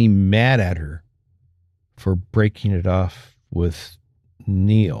seemingly mad at her for breaking it off with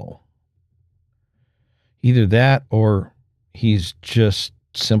Neil. Either that or he's just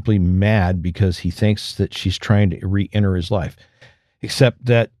simply mad because he thinks that she's trying to re-enter his life. Except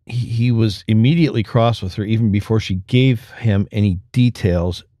that he was immediately cross with her even before she gave him any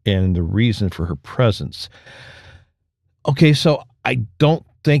details and the reason for her presence. Okay, so I don't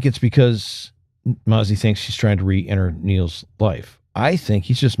think it's because Mozzie thinks she's trying to re-enter Neil's life. I think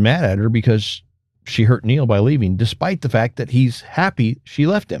he's just mad at her because she hurt Neil by leaving, despite the fact that he's happy she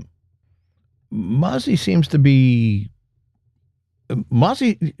left him. Mozzie seems to be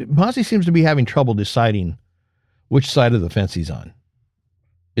having trouble deciding which side of the fence he's on.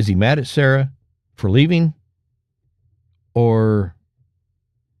 Is he mad at Sarah for leaving or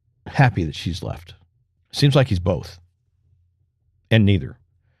happy that she's left? Seems like he's both and neither.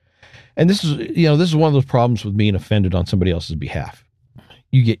 And this is one of those problems with being offended on somebody else's behalf.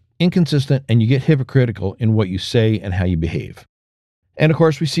 You get inconsistent and you get hypocritical in what you say and how you behave. And of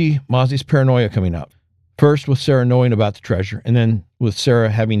course, we see Mozzie's paranoia coming out. First with Sarah knowing about the treasure, and then with Sarah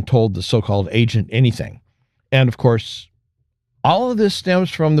having told the so-called agent anything. And of course, all of this stems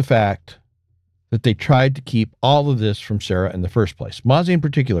from the fact that they tried to keep all of this from Sarah in the first place. Mozzie in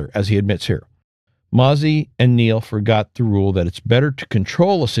particular, as he admits here. Mozzie and Neil forgot the rule that it's better to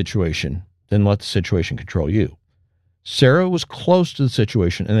control a situation than let the situation control you. Sarah was close to the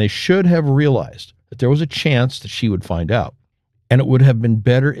situation, and they should have realized that there was a chance that she would find out. And it would have been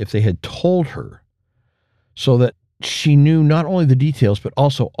better if they had told her so that she knew not only the details, but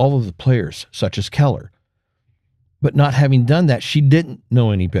also all of the players, such as Keller. But not having done that, she didn't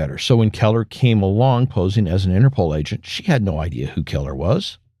know any better. So when Keller came along posing as an Interpol agent, she had no idea who Keller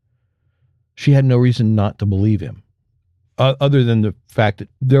was. She had no reason not to believe him, other than the fact that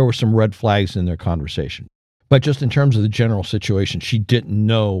there were some red flags in their conversation. But just in terms of the general situation, she didn't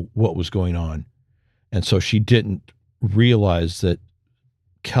know what was going on. And so she didn't realize that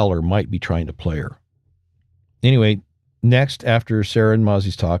Keller might be trying to play her. Anyway, next, after Sarah and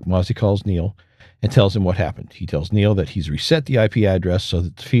Mozzie's talk, Mozzie calls Neil and tells him what happened. He tells Neil that he's reset the IP address so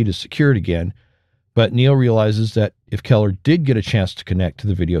that the feed is secured again. But Neil realizes that if Keller did get a chance to connect to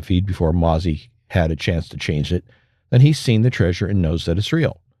the video feed before Mozzie had a chance to change it, then he's seen the treasure and knows that it's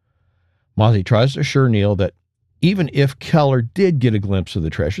real. Mozzie tries to assure Neil that even if Keller did get a glimpse of the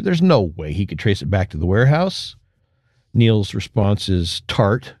treasure, there's no way he could trace it back to the warehouse. Neil's response is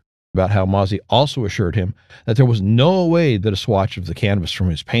tart about how Mozzie also assured him that there was no way that a swatch of the canvas from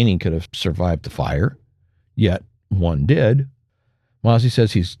his painting could have survived the fire, yet one did. Mozzie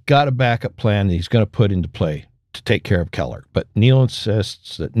says he's got a backup plan that he's going to put into play to take care of Keller, but Neil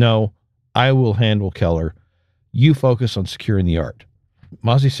insists that no, I will handle Keller. You focus on securing the art.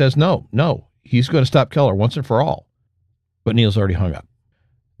 Mozzie says no, he's going to stop Keller once and for all. But Neil's already hung up.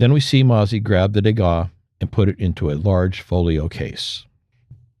 Then we see Mozzie grab the Degas and put it into a large folio case.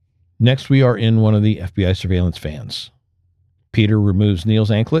 Next, we are in one of the FBI surveillance vans. Peter removes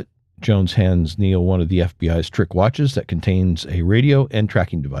Neil's anklet. Jones hands Neil one of the FBI's trick watches that contains a radio and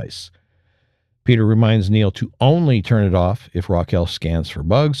tracking device. Peter reminds Neil to only turn it off if Raquel scans for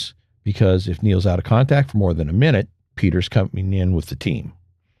bugs, because if Neil's out of contact for more than a minute, Peter's coming in with the team.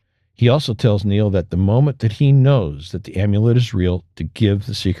 He also tells Neil that the moment that he knows that the amulet is real, to give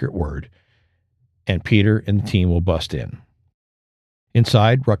the secret word, and Peter and the team will bust in.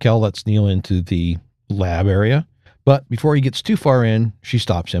 Inside, Raquel lets Neil into the lab area, but before he gets too far in, she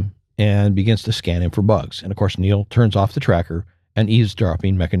stops him and begins to scan him for bugs. And of course, Neil turns off the tracker and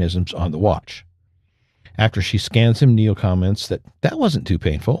eavesdropping mechanisms on the watch. After she scans him, Neil comments that wasn't too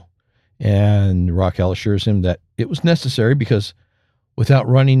painful, and Raquel assures him that it was necessary because without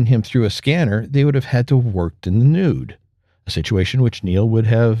running him through a scanner, they would have had to have worked in the nude, a situation which Neil would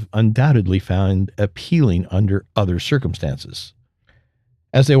have undoubtedly found appealing under other circumstances.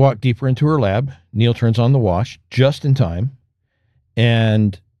 As they walk deeper into her lab, Neil turns on the wash just in time,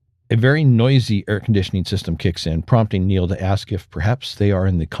 and a very noisy air conditioning system kicks in, prompting Neil to ask if perhaps they are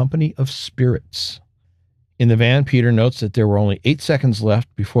in the company of spirits. In the van, Peter notes that there were only 8 seconds left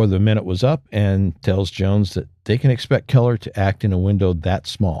before the minute was up and tells Jones that they can expect Keller to act in a window that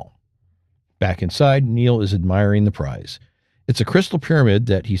small. Back inside, Neil is admiring the prize. It's a crystal pyramid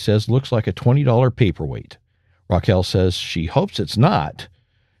that he says looks like a $20 paperweight. Raquel says she hopes it's not,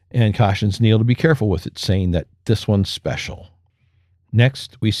 and cautions Neil to be careful with it, saying that this one's special.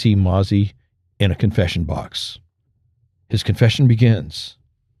 Next, we see Mozzie in a confession box. His confession begins,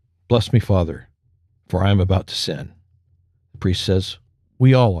 "Bless me, Father, for I am about to sin." The priest says,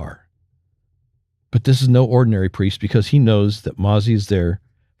 "We all are." But this is no ordinary priest, because he knows that Mozzie is there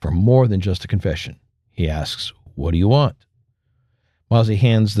for more than just a confession. He asks, "What do you want?" Mozzie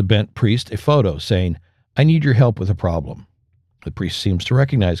hands the bent priest a photo, saying, "I need your help with a problem." The priest seems to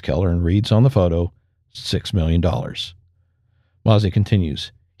recognize Keller and reads on the photo, $6 million. Mozzie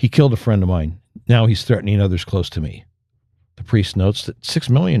continues, "He killed a friend of mine. Now he's threatening others close to me." The priest notes that $6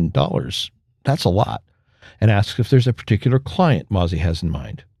 million, that's a lot, and asks if there's a particular client Mozzie has in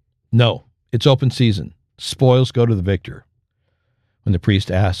mind. "No, it's open season. Spoils go to the victor." When the priest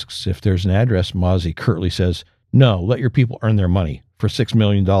asks if there's an address, Mozzie curtly says, "No, let your people earn their money. For $6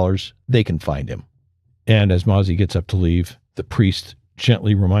 million, they can find him." And as Mozzie gets up to leave, the priest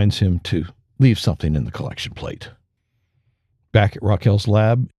gently reminds him to leave something in the collection plate. Back at Raquel's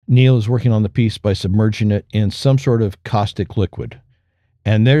lab, Neil is working on the piece by submerging it in some sort of caustic liquid.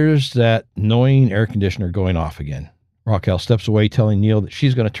 And there's that annoying air conditioner going off again. Raquel steps away, telling Neil that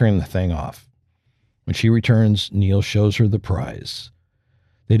she's going to turn the thing off. When she returns, Neil shows her the prize.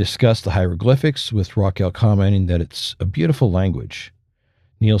 They discuss the hieroglyphics, with Raquel commenting that it's a beautiful language.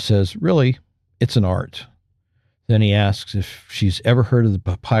 Neil says, really, it's an art. Then he asks if she's ever heard of the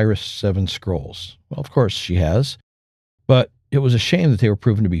Papyrus 7 Scrolls. Well, of course she has, but it was a shame that they were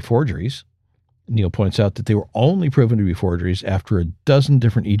proven to be forgeries. Neil points out that they were only proven to be forgeries after a dozen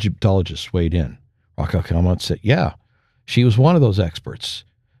different Egyptologists weighed in. Raquel comments that, yeah, she was one of those experts,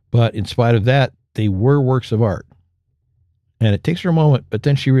 but in spite of that, they were works of art. And it takes her a moment, but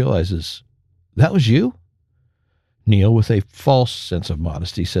then she realizes, that was you? Neil, with a false sense of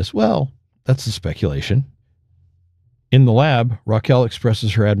modesty, says, well, that's the speculation. In the lab, Raquel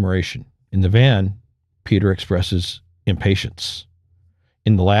expresses her admiration. In the van, Peter expresses impatience.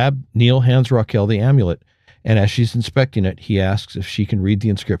 In the lab, Neil hands Raquel the amulet And as she's inspecting it, he asks if she can read the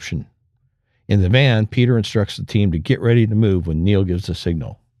inscription. In the van, Peter instructs the team to get ready to move when Neil gives the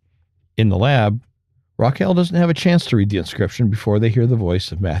signal. In the lab, Raquel doesn't have a chance to read the inscription before they hear the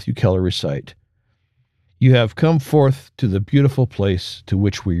voice of Matthew Keller recite, "You have come forth to the beautiful place to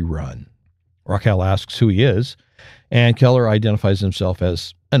which we run." Raquel asks who he is, and Keller identifies himself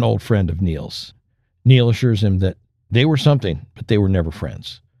as an old friend of Neil's. Neil assures him that they were something, but they were never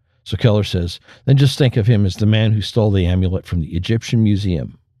friends. So Keller says, then just think of him as the man who stole the amulet from the Egyptian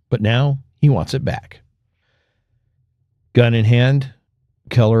Museum, but now he wants it back. Gun in hand,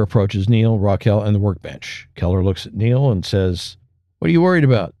 Keller approaches Neil, Raquel, and the workbench. Keller looks at Neil and says, "What are you worried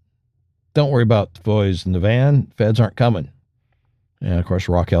about?" "Don't worry about the boys in the van. Feds aren't coming." And, of course,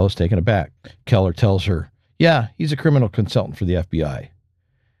 Raquel is taken aback. Keller tells her, "Yeah, he's a criminal consultant for the FBI."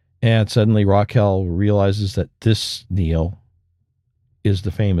 And suddenly Raquel realizes that this Neil is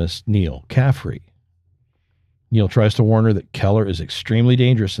the famous Neil Caffrey. Neil tries to warn her that Keller is extremely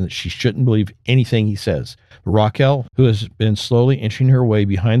dangerous and that she shouldn't believe anything he says. But Raquel, who has been slowly inching her way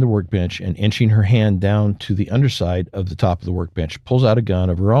behind the workbench and inching her hand down to the underside of the top of the workbench, pulls out a gun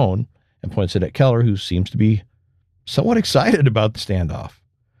of her own and points it at Keller, who seems to be somewhat excited about the standoff.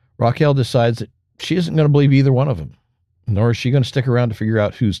 Raquel decides that she isn't going to believe either one of them, nor is she going to stick around to figure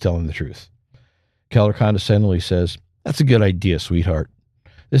out who's telling the truth. Keller condescendingly says, "That's a good idea, sweetheart.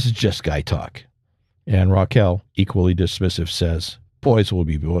 This is just guy talk." And Raquel, equally dismissive, says, "Boys will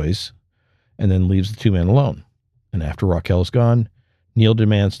be boys," and then leaves the two men alone. And after Raquel is gone, Neil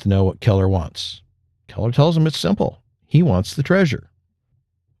demands to know what Keller wants. Keller tells him it's simple. He wants the treasure.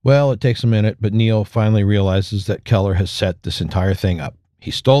 Well, it takes a minute, but Neil finally realizes that Keller has set this entire thing up.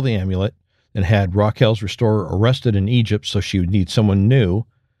 He stole the amulet and had Raquel's restorer arrested in Egypt so she would need someone new.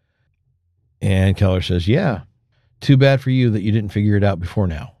 And Keller says, "Yeah, too bad for you that you didn't figure it out before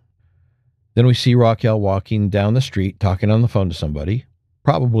now." Then we see Raquel walking down the street, talking on the phone to somebody,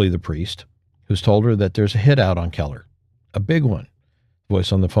 probably the priest, who's told her that there's a hit out on Keller, a big one. The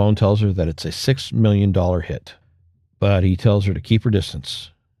voice on the phone tells her that it's a $6 million hit, but he tells her to keep her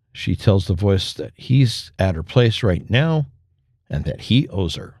distance. She tells the voice that he's at her place right now and that he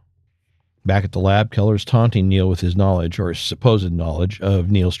owes her. Back at the lab, Keller's taunting Neil with his knowledge, or his supposed knowledge,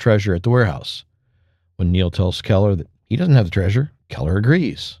 of Neil's treasure at the warehouse. When Neil tells Keller that he doesn't have the treasure, Keller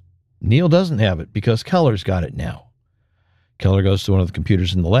agrees. Neil doesn't have it because Keller's got it now. Keller goes to one of the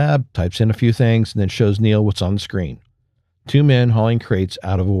computers in the lab, types in a few things, and then shows Neil what's on the screen. Two men hauling crates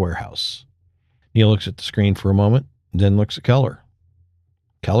out of a warehouse. Neil looks at the screen for a moment, then looks at Keller.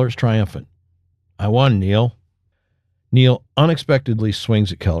 Keller's triumphant. "I won, Neil." Neil unexpectedly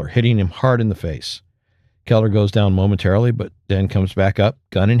swings at Keller, hitting him hard in the face. Keller goes down momentarily, but then comes back up,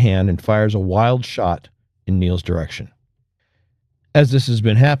 gun in hand, and fires a wild shot in Neil's direction. As this has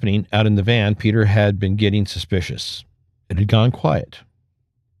been happening, out in the van, Peter had been getting suspicious. It had gone quiet.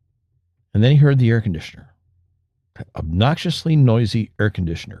 And then he heard the air conditioner, obnoxiously noisy air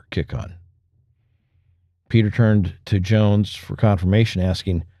conditioner, kick on. Peter turned to Jones for confirmation,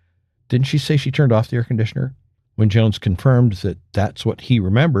 asking, "Didn't she say she turned off the air conditioner?" When Jones confirmed that that's what he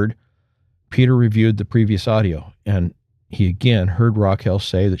remembered, Peter reviewed the previous audio, and he again heard Raquel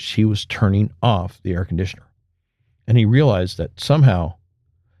say that she was turning off the air conditioner. And he realized that somehow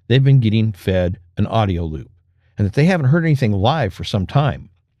they've been getting fed an audio loop and that they haven't heard anything live for some time.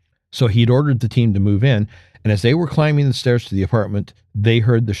 So he'd ordered the team to move in, and as they were climbing the stairs to the apartment, they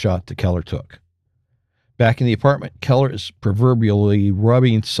heard the shot that Keller took. Back in the apartment, Keller is proverbially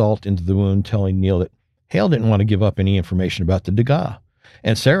rubbing salt into the wound, telling Neil that Hale didn't want to give up any information about the Degas.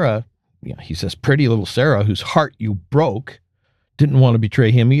 And Sarah, he says, pretty little Sarah, whose heart you broke, didn't want to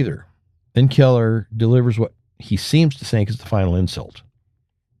betray him either. Then Keller delivers what he seems to think is the final insult.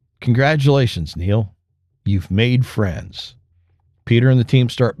 "Congratulations, Neil. You've made friends." Peter and the team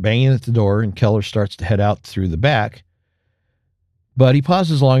start banging at the door, and Keller starts to head out through the back. But he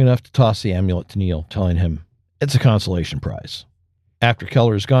pauses long enough to toss the amulet to Neil, telling him it's a consolation prize. After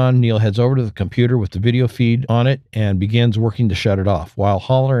Keller is gone, Neil heads over to the computer with the video feed on it and begins working to shut it off, while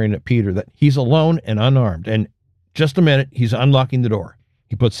hollering at Peter that he's alone and unarmed. And just a minute, he's unlocking the door.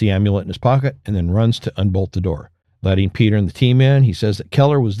 He puts the amulet in his pocket and then runs to unbolt the door. Letting Peter and the team in, he says that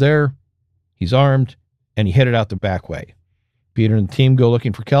Keller was there, he's armed, and he headed out the back way. Peter and the team go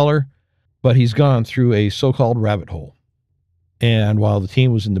looking for Keller, but he's gone through a so-called rabbit hole. And while the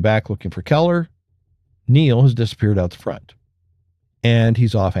team was in the back looking for Keller, Neil has disappeared out the front. And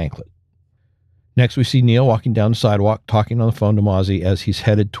he's off anklet. Next, we see Neil walking down the sidewalk, talking on the phone to Mozzie as he's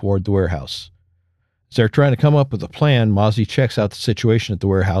headed toward the warehouse. As they're trying to come up with a plan, Mozzie checks out the situation at the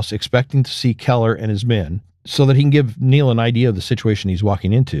warehouse, expecting to see Keller and his men so that he can give Neil an idea of the situation he's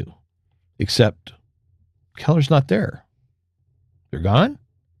walking into. Except Keller's not there. They're gone?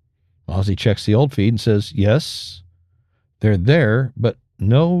 Mozzie checks the old feed and says, yes, they're there, but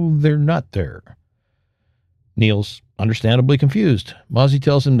no, they're not there. Neil's understandably confused. Mozzie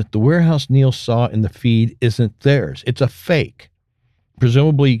tells him that the warehouse Neil saw in the feed isn't theirs. It's a fake.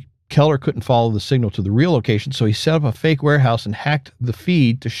 Presumably, Keller couldn't follow the signal to the real location, so he set up a fake warehouse and hacked the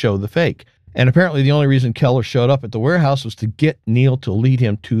feed to show the fake. And apparently the only reason Keller showed up at the warehouse was to get Neil to lead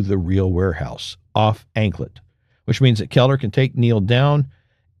him to the real warehouse off Anklet, which means that Keller can take Neil down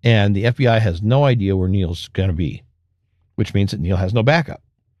and the FBI has no idea where Neil's going to be, which means that Neil has no backup.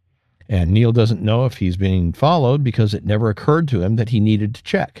 And Neil doesn't know if he's being followed because it never occurred to him that he needed to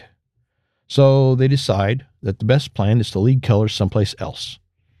check. So they decide that the best plan is to lead Keller someplace else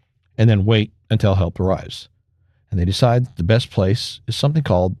and then wait until help arrives. And they decide that the best place is something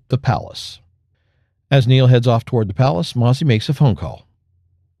called the Palace. As Neil heads off toward the Palace, Mozzie makes a phone call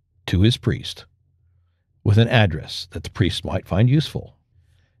to his priest with an address that the priest might find useful.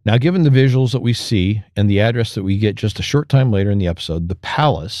 Now, given the visuals that we see and the address that we get just a short time later in the episode, the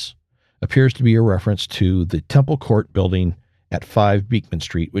Palace appears to be a reference to the Temple Court building at 5 Beekman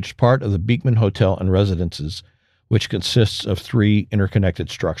Street, which is part of the Beekman Hotel and Residences, which consists of 3 interconnected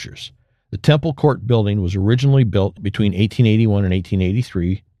structures. The Temple Court building was originally built between 1881 and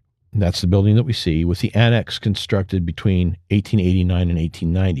 1883. And that's the building that we see, with the annex constructed between 1889 and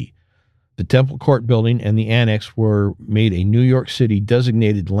 1890. The Temple Court building and the annex were made a New York City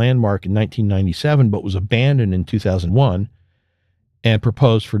designated landmark in 1997, but was abandoned in 2001 and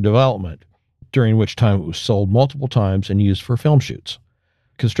proposed for development, during which time it was sold multiple times and used for film shoots.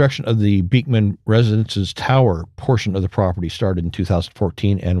 Construction of the Beekman Residences Tower portion of the property started in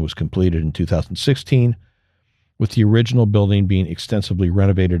 2014 and was completed in 2016, with the original building being extensively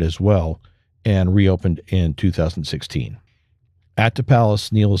renovated as well and reopened in 2016. At the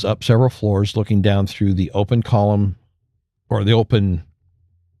Palace, Neil is up several floors looking down through the open column, or the open,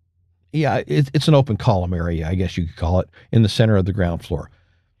 it's an open column area, I guess you could call it, in the center of the ground floor.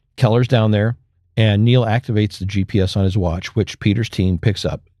 Keller's down there, and Neil activates the GPS on his watch, which Peter's team picks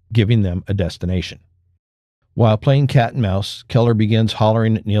up, giving them a destination. While playing cat and mouse, Keller begins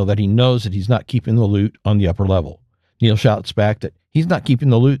hollering at Neil that he knows that he's not keeping the loot on the upper level. Neil shouts back that he's not keeping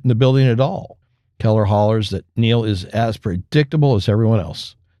the loot in the building at all. Keller hollers that Neil is as predictable as everyone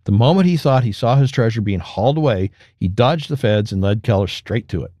else. The moment he thought he saw his treasure being hauled away, he dodged the feds and led Keller straight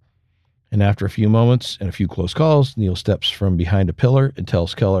to it. And after a few moments and a few close calls, Neil steps from behind a pillar and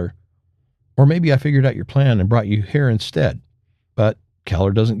tells Keller, "Or maybe I figured out your plan and brought you here instead." But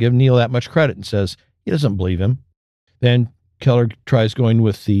Keller doesn't give Neil that much credit and says he doesn't believe him. Then Keller tries going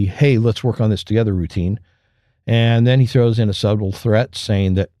with the, "Hey, let's work on this together" routine. And then he throws in a subtle threat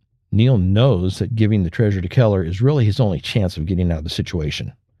saying that Neil knows that giving the treasure to Keller is really his only chance of getting out of the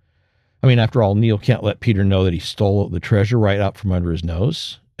situation. I mean, after all, Neil can't let Peter know that he stole the treasure right out from under his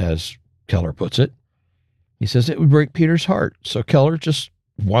nose, as Keller puts it. He says it would break Peter's heart, so Keller just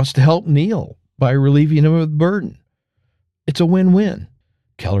wants to help Neil by relieving him of the burden. It's a win-win.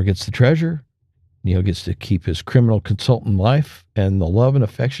 Keller gets the treasure, Neil gets to keep his criminal consultant life and the love and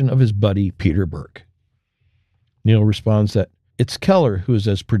affection of his buddy, Peter Burke. Neil responds that it's Keller who is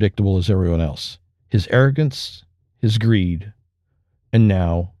as predictable as everyone else. His arrogance, his greed, and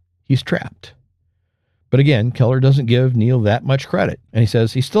now he's trapped. But again, Keller doesn't give Neil that much credit, and he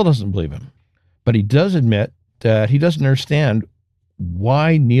says he still doesn't believe him. But he does admit that he doesn't understand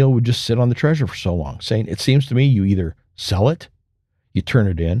why Neil would just sit on the treasure for so long, saying, "It seems to me you either sell it, you turn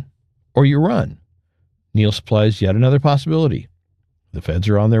it in, or you run." Neil supplies yet another possibility. The feds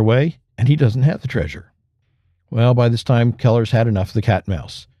are on their way, and he doesn't have the treasure. Well, by this time, Keller's had enough of the cat and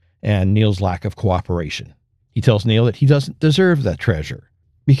mouse and Neil's lack of cooperation. He tells Neil that he doesn't deserve that treasure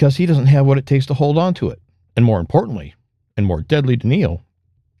because he doesn't have what it takes to hold on to it. And more importantly, and more deadly to Neil,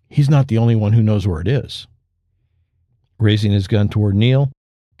 he's not the only one who knows where it is. Raising his gun toward Neil,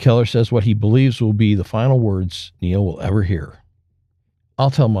 Keller says what he believes will be the final words Neil will ever hear.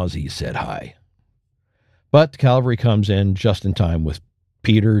 "I'll tell Mozzie you said hi." But the cavalry comes in just in time, with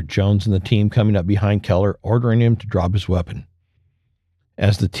Peter, Jones, and the team coming up behind Keller, ordering him to drop his weapon.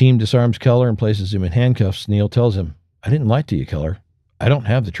 As the team disarms Keller and places him in handcuffs, Neil tells him, "I didn't lie to you, Keller. I don't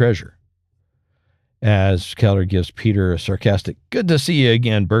have the treasure." As Keller gives Peter a sarcastic, "Good to see you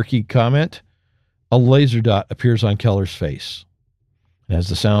again, Berkey" comment, a laser dot appears on Keller's face. And as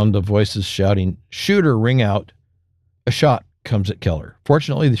the sound of voices shouting, "Shooter," ring out, a shot comes at Keller.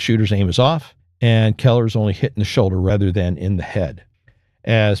 Fortunately, the shooter's aim is off, and Keller's only hit in the shoulder rather than in the head.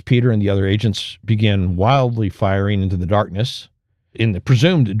 As Peter and the other agents begin wildly firing into the darkness, in the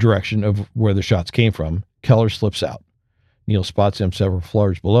presumed direction of where the shots came from, Keller slips out. Neil spots him several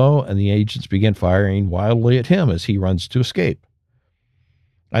floors below, and the agents begin firing wildly at him as he runs to escape.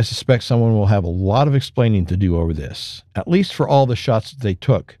 I suspect someone will have a lot of explaining to do over this, at least for all the shots that they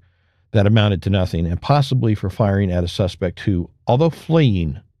took that amounted to nothing, and possibly for firing at a suspect who, although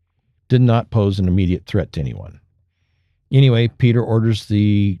fleeing, did not pose an immediate threat to anyone. Anyway, Peter orders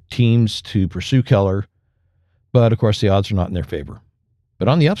the teams to pursue Keller, but of course the odds are not in their favor. But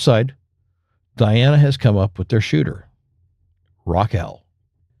on the upside, Diana has come up with their shooter, Raquel.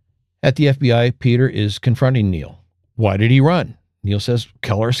 At the FBI, Peter is confronting Neil. Why did he run? Neil says,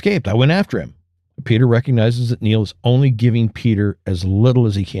 Keller escaped. I went after him. Peter recognizes that Neil is only giving Peter as little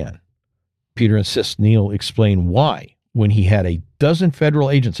as he can. Peter insists Neil explain why, when he had a dozen federal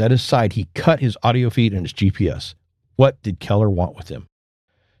agents at his side, he cut his audio feed and his GPS. What did Keller want with him?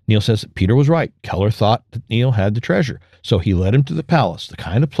 Neil says that Peter was right. Keller thought that Neil had the treasure, so he led him to the palace, the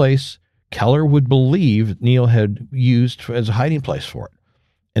kind of place Keller would believe Neil had used as a hiding place for it.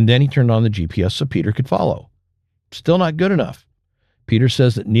 And then he turned on the GPS so Peter could follow. Still not good enough. Peter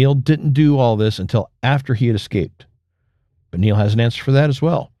says that Neil didn't do all this until after he had escaped. But Neil has an answer for that as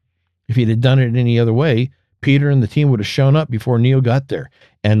well. If he had done it any other way, Peter and the team would have shown up before Neil got there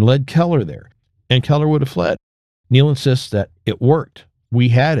and led Keller there, and Keller would have fled. Neil insists that it worked. We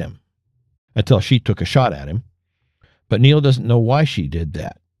had him. Until she took a shot at him. But Neil doesn't know why she did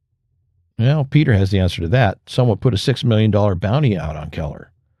that. Well, Peter has the answer to that. Someone put a $6 million bounty out on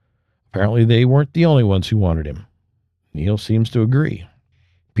Keller. Apparently they weren't the only ones who wanted him. Neil seems to agree.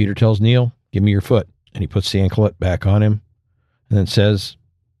 Peter tells Neil, give me your foot. And he puts the anklet back on him and then says,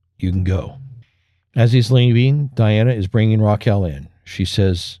 you can go. As he's leaving, Diana is bringing Raquel in. She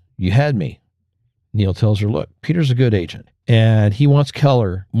says, you had me. Neil tells her, look, Peter's a good agent, and he wants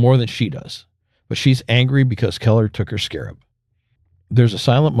Keller more than she does. But she's angry because Keller took her scarab. There's a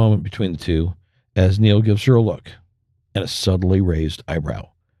silent moment between the two as Neil gives her a look and a subtly raised eyebrow.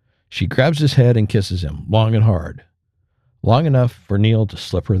 She grabs his head and kisses him, long and hard. Long enough for Neil to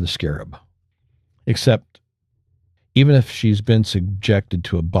slip her the scarab. Except, even if she's been subjected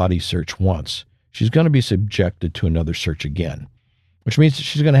to a body search once, she's going to be subjected to another search again, which means that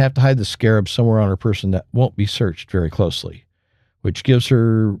she's going to have to hide the scarab somewhere on her person that won't be searched very closely, which gives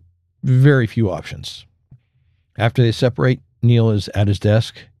her very few options. After they separate, Neil is at his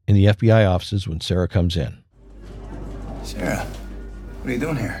desk in the FBI offices when Sarah comes in. Sarah, what are you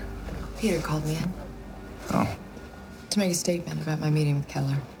doing here? Peter called me in. Oh, To make a statement about my meeting with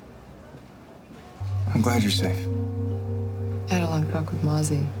Keller. I'm glad you're safe. I had a long talk with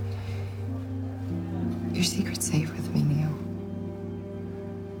Mozzie. Your secret's safe with me, Neil.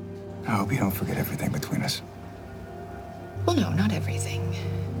 I hope you don't forget everything between us. Well, no, not everything.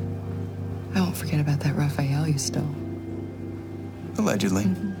 I won't forget about that Raphael you stole. Allegedly.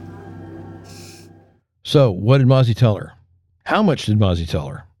 So, what did Mozzie tell her? How much did Mozzie tell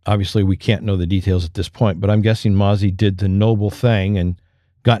her? Obviously, we can't know the details at this point, but I'm guessing Mozzie did the noble thing and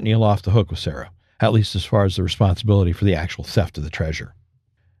got Neil off the hook with Sarah, at least as far as the responsibility for the actual theft of the treasure.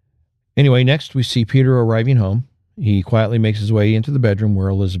 Anyway, next we see Peter arriving home. He quietly makes his way into the bedroom where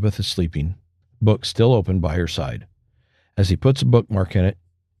Elizabeth is sleeping, book still open by her side. As he puts a bookmark in it,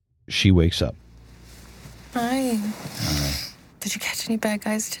 she wakes up. Hi. Did you catch any bad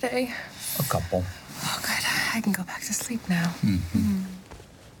guys today? A couple. Oh, good. I can go back to sleep now.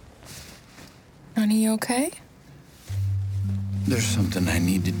 Honey, you okay? There's something I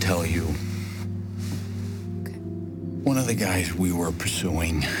need to tell you. Okay. One of the guys we were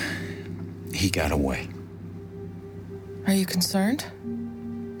pursuing, he got away. Are you concerned?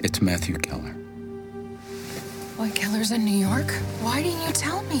 It's Matthew Keller. What, Keller's in New York? Why didn't you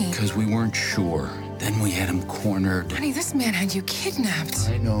tell me? Because we weren't sure. Then we had him cornered. Honey, this man had you kidnapped.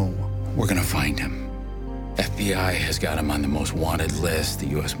 I know. We're gonna find him. FBI has got him on the most wanted list. The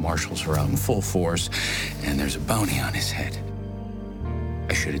U.S. Marshals are out in full force, and there's a bounty on his head.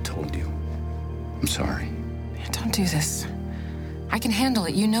 I should have told you. I'm sorry. Don't do this. I can handle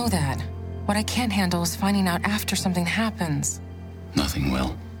it, you know that. What I can't handle is finding out after something happens. Nothing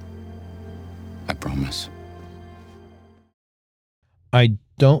will. I promise. I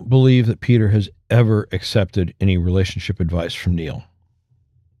don't believe that Peter has ever accepted any relationship advice from Neil.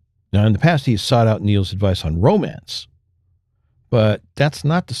 Now, in the past, he's sought out Neil's advice on romance, but that's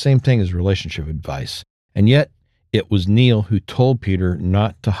not the same thing as relationship advice. And yet, it was Neil who told Peter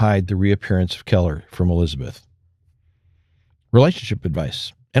not to hide the reappearance of Keller from Elizabeth. Relationship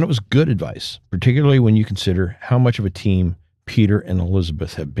advice, and it was good advice, particularly when you consider how much of a team Peter and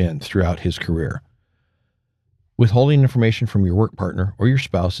Elizabeth have been throughout his career. Withholding information from your work partner or your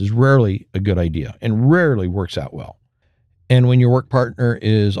spouse is rarely a good idea and rarely works out well. And when your work partner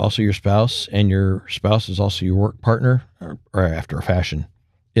is also your spouse and your spouse is also your work partner, or after a fashion,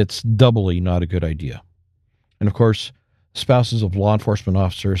 it's doubly not a good idea. And of course, spouses of law enforcement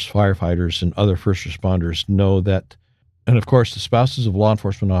officers, firefighters, and other first responders know that. And of course, the spouses of law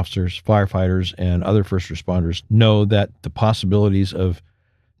enforcement officers, firefighters, and other first responders know that the possibilities of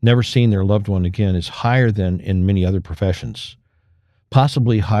never seeing their loved one again is higher than in many other professions,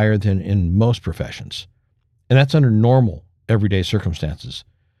 possibly higher than in most professions. And that's under normal, everyday circumstances.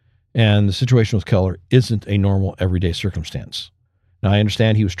 And the situation with Keller isn't a normal, everyday circumstance. Now, I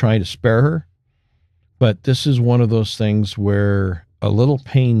understand he was trying to spare her, but this is one of those things where a little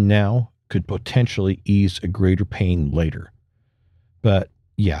pain now could potentially ease a greater pain later. But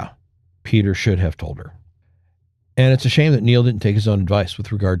yeah, Peter should have told her. And it's a shame that Neil didn't take his own advice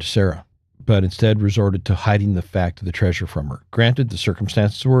with regard to Sarah, but instead resorted to hiding the fact of the treasure from her. Granted, the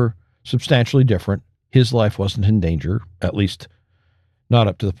circumstances were substantially different. His life wasn't in danger, at least not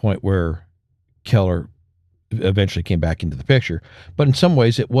up to the point where Keller eventually came back into the picture. But in some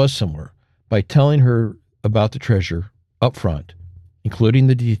ways, it was similar. By telling her about the treasure up front, including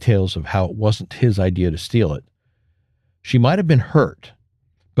the details of how it wasn't his idea to steal it, she might have been hurt,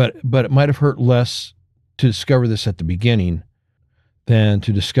 but it might have hurt less to discover this at the beginning than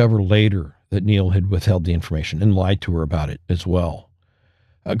to discover later that Neil had withheld the information and lied to her about it as well.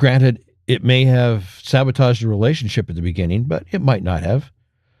 Granted, it may have sabotaged the relationship at the beginning, but it might not have.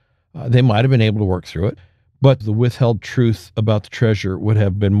 They might have been able to work through it, but the withheld truth about the treasure would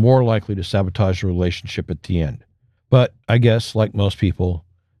have been more likely to sabotage the relationship at the end. But I guess, like most people,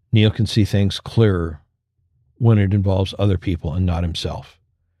 Neil can see things clearer when it involves other people and not himself.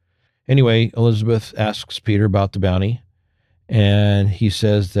 Anyway, Elizabeth asks Peter about the bounty, and he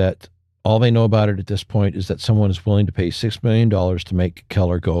says that all they know about it at this point is that someone is willing to pay $6 million to make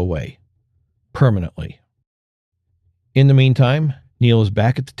Keller go away permanently. In the meantime, Neil is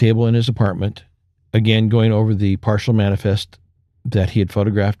back at the table in his apartment, again going over the partial manifest that he had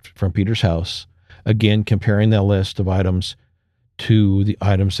photographed from Peter's house, again comparing that list of items to the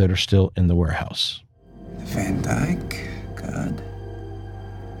items that are still in the warehouse. Van Dyke, good.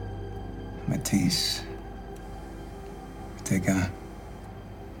 Matisse. Degas.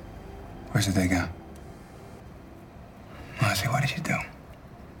 Where's the Degas? Mozzie, what did you do?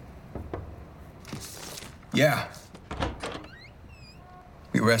 Yeah.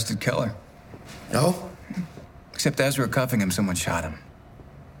 We arrested Keller. No? Except as we were cuffing him, someone shot him.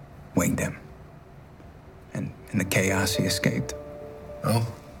 Winged him. And in the chaos, he escaped. Oh?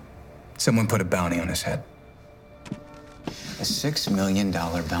 Someone put a bounty on his head. A $6 million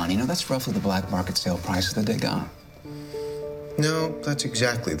bounty. That's roughly the black market sale price of the Degas. No, that's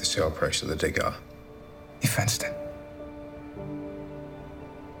exactly the sale price of the Degas. He fenced it.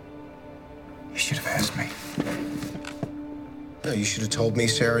 You should have asked me. No, you should have told me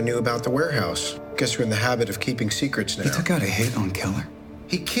Sarah knew about the warehouse. Guess we're in the habit of keeping secrets now. He took out a hit on Keller.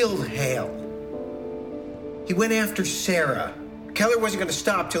 He killed Hale. He went after Sarah. Keller wasn't going to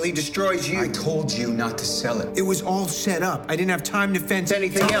stop till he destroys you. I told you not to sell it. It was all set up. I didn't have time to fence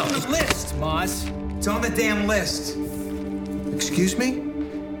anything else. It's on the list, Moz. It's on the damn list. Excuse me?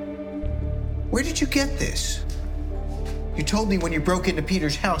 Where did you get this? You told me when you broke into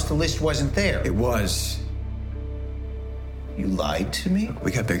Peter's house the list wasn't there. It was. You lied to me?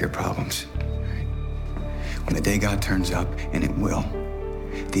 We got bigger problems. When the Degas turns up, and it will,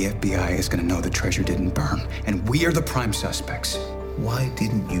 the FBI is going to know the treasure didn't burn, and we are the prime suspects. Why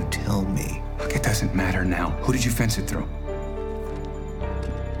didn't you tell me? Look, it doesn't matter now. Who did you fence it through?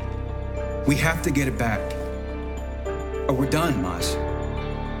 We have to get it back. Or we're done, Moz.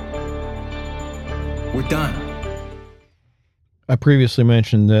 We're done. I previously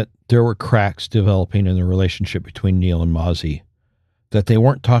mentioned that there were cracks developing in the relationship between Neil and Mozzie, that they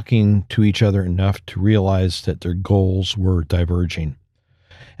weren't talking to each other enough to realize that their goals were diverging.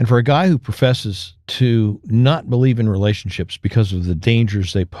 And for a guy who professes to not believe in relationships because of the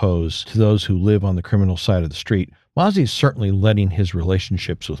dangers they pose to those who live on the criminal side of the street, Mozzie is certainly letting his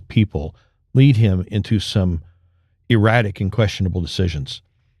relationships with people lead him into some erratic and questionable decisions.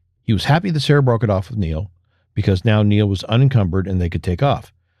 He was happy that Sarah broke it off with Neil, because now Neil was unencumbered and they could take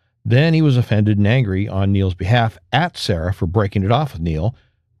off. Then he was offended and angry on Neil's behalf at Sarah for breaking it off with Neil,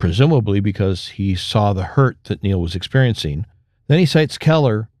 presumably because he saw the hurt that Neil was experiencing. Then he cites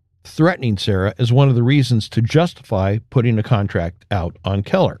Keller threatening Sarah as one of the reasons to justify putting a contract out on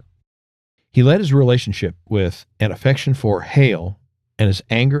Keller. He let his relationship with and affection for Hale and his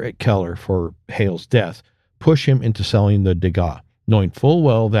anger at Keller for Hale's death push him into selling the Degas, knowing full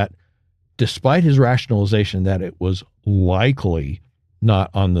well that despite his rationalization that it was likely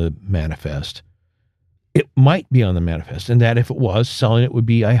not on the manifest, it might be on the manifest, and that if it was, selling it would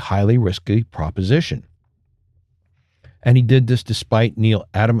be a highly risky proposition. And he did this despite Neil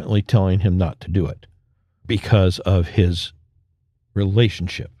adamantly telling him not to do it because of his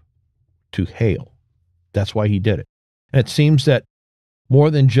relationship to Hale. That's why he did it. And it seems that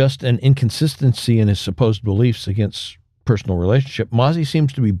more than just an inconsistency in his supposed beliefs against personal relationship, Mozzie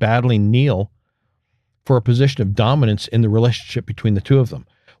seems to be battling Neil for a position of dominance in the relationship between the two of them.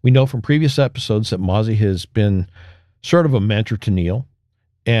 We know from previous episodes that Mozzie has been sort of a mentor to Neil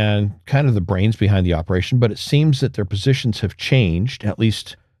and kind of the brains behind the operation, but it seems that their positions have changed, at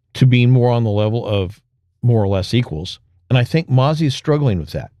least to being more on the level of more or less equals. And I think Mozzie is struggling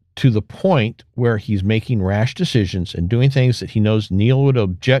with that to the point where he's making rash decisions and doing things that he knows Neil would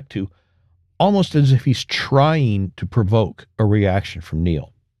object to, almost as if he's trying to provoke a reaction from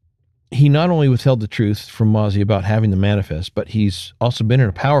Neil. He not only withheld the truth from Mozzie about having the manifest, but he's also been in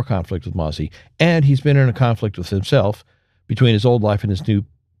a power conflict with Mozzie, and he's been in a conflict with himself between his old life and his new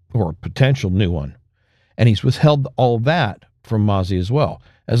or potential new one. And he's withheld all of that from Mozzie as well.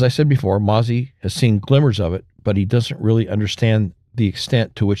 As I said before, Mozzie has seen glimmers of it, but he doesn't really understand the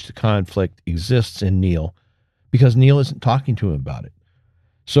extent to which the conflict exists in Neil because Neil isn't talking to him about it.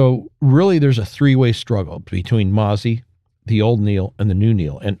 So really there's a three-way struggle between Mozzie, the old Neil, and the new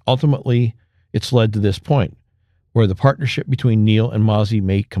Neil. And ultimately it's led to this point where the partnership between Neil and Mozzie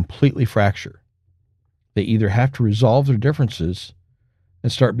may completely fracture. They either have to resolve their differences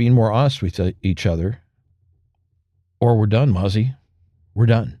and start being more honest with each other, or we're done, Mozzie. We're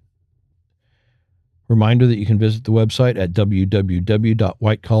done. Reminder that you can visit the website at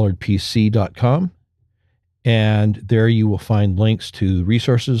www.whitecollaredpc.com, and there you will find links to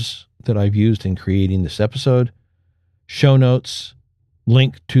resources that I've used in creating this episode, show notes,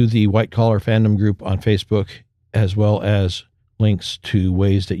 link to the White Collar Fandom group on Facebook, as well as links to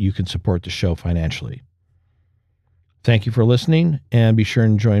ways that you can support the show financially. Thank you for listening, and be sure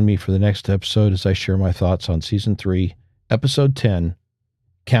and join me for the next episode as I share my thoughts on Season 3, Episode 10,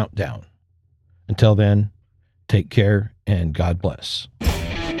 Countdown. Until then, take care and God bless.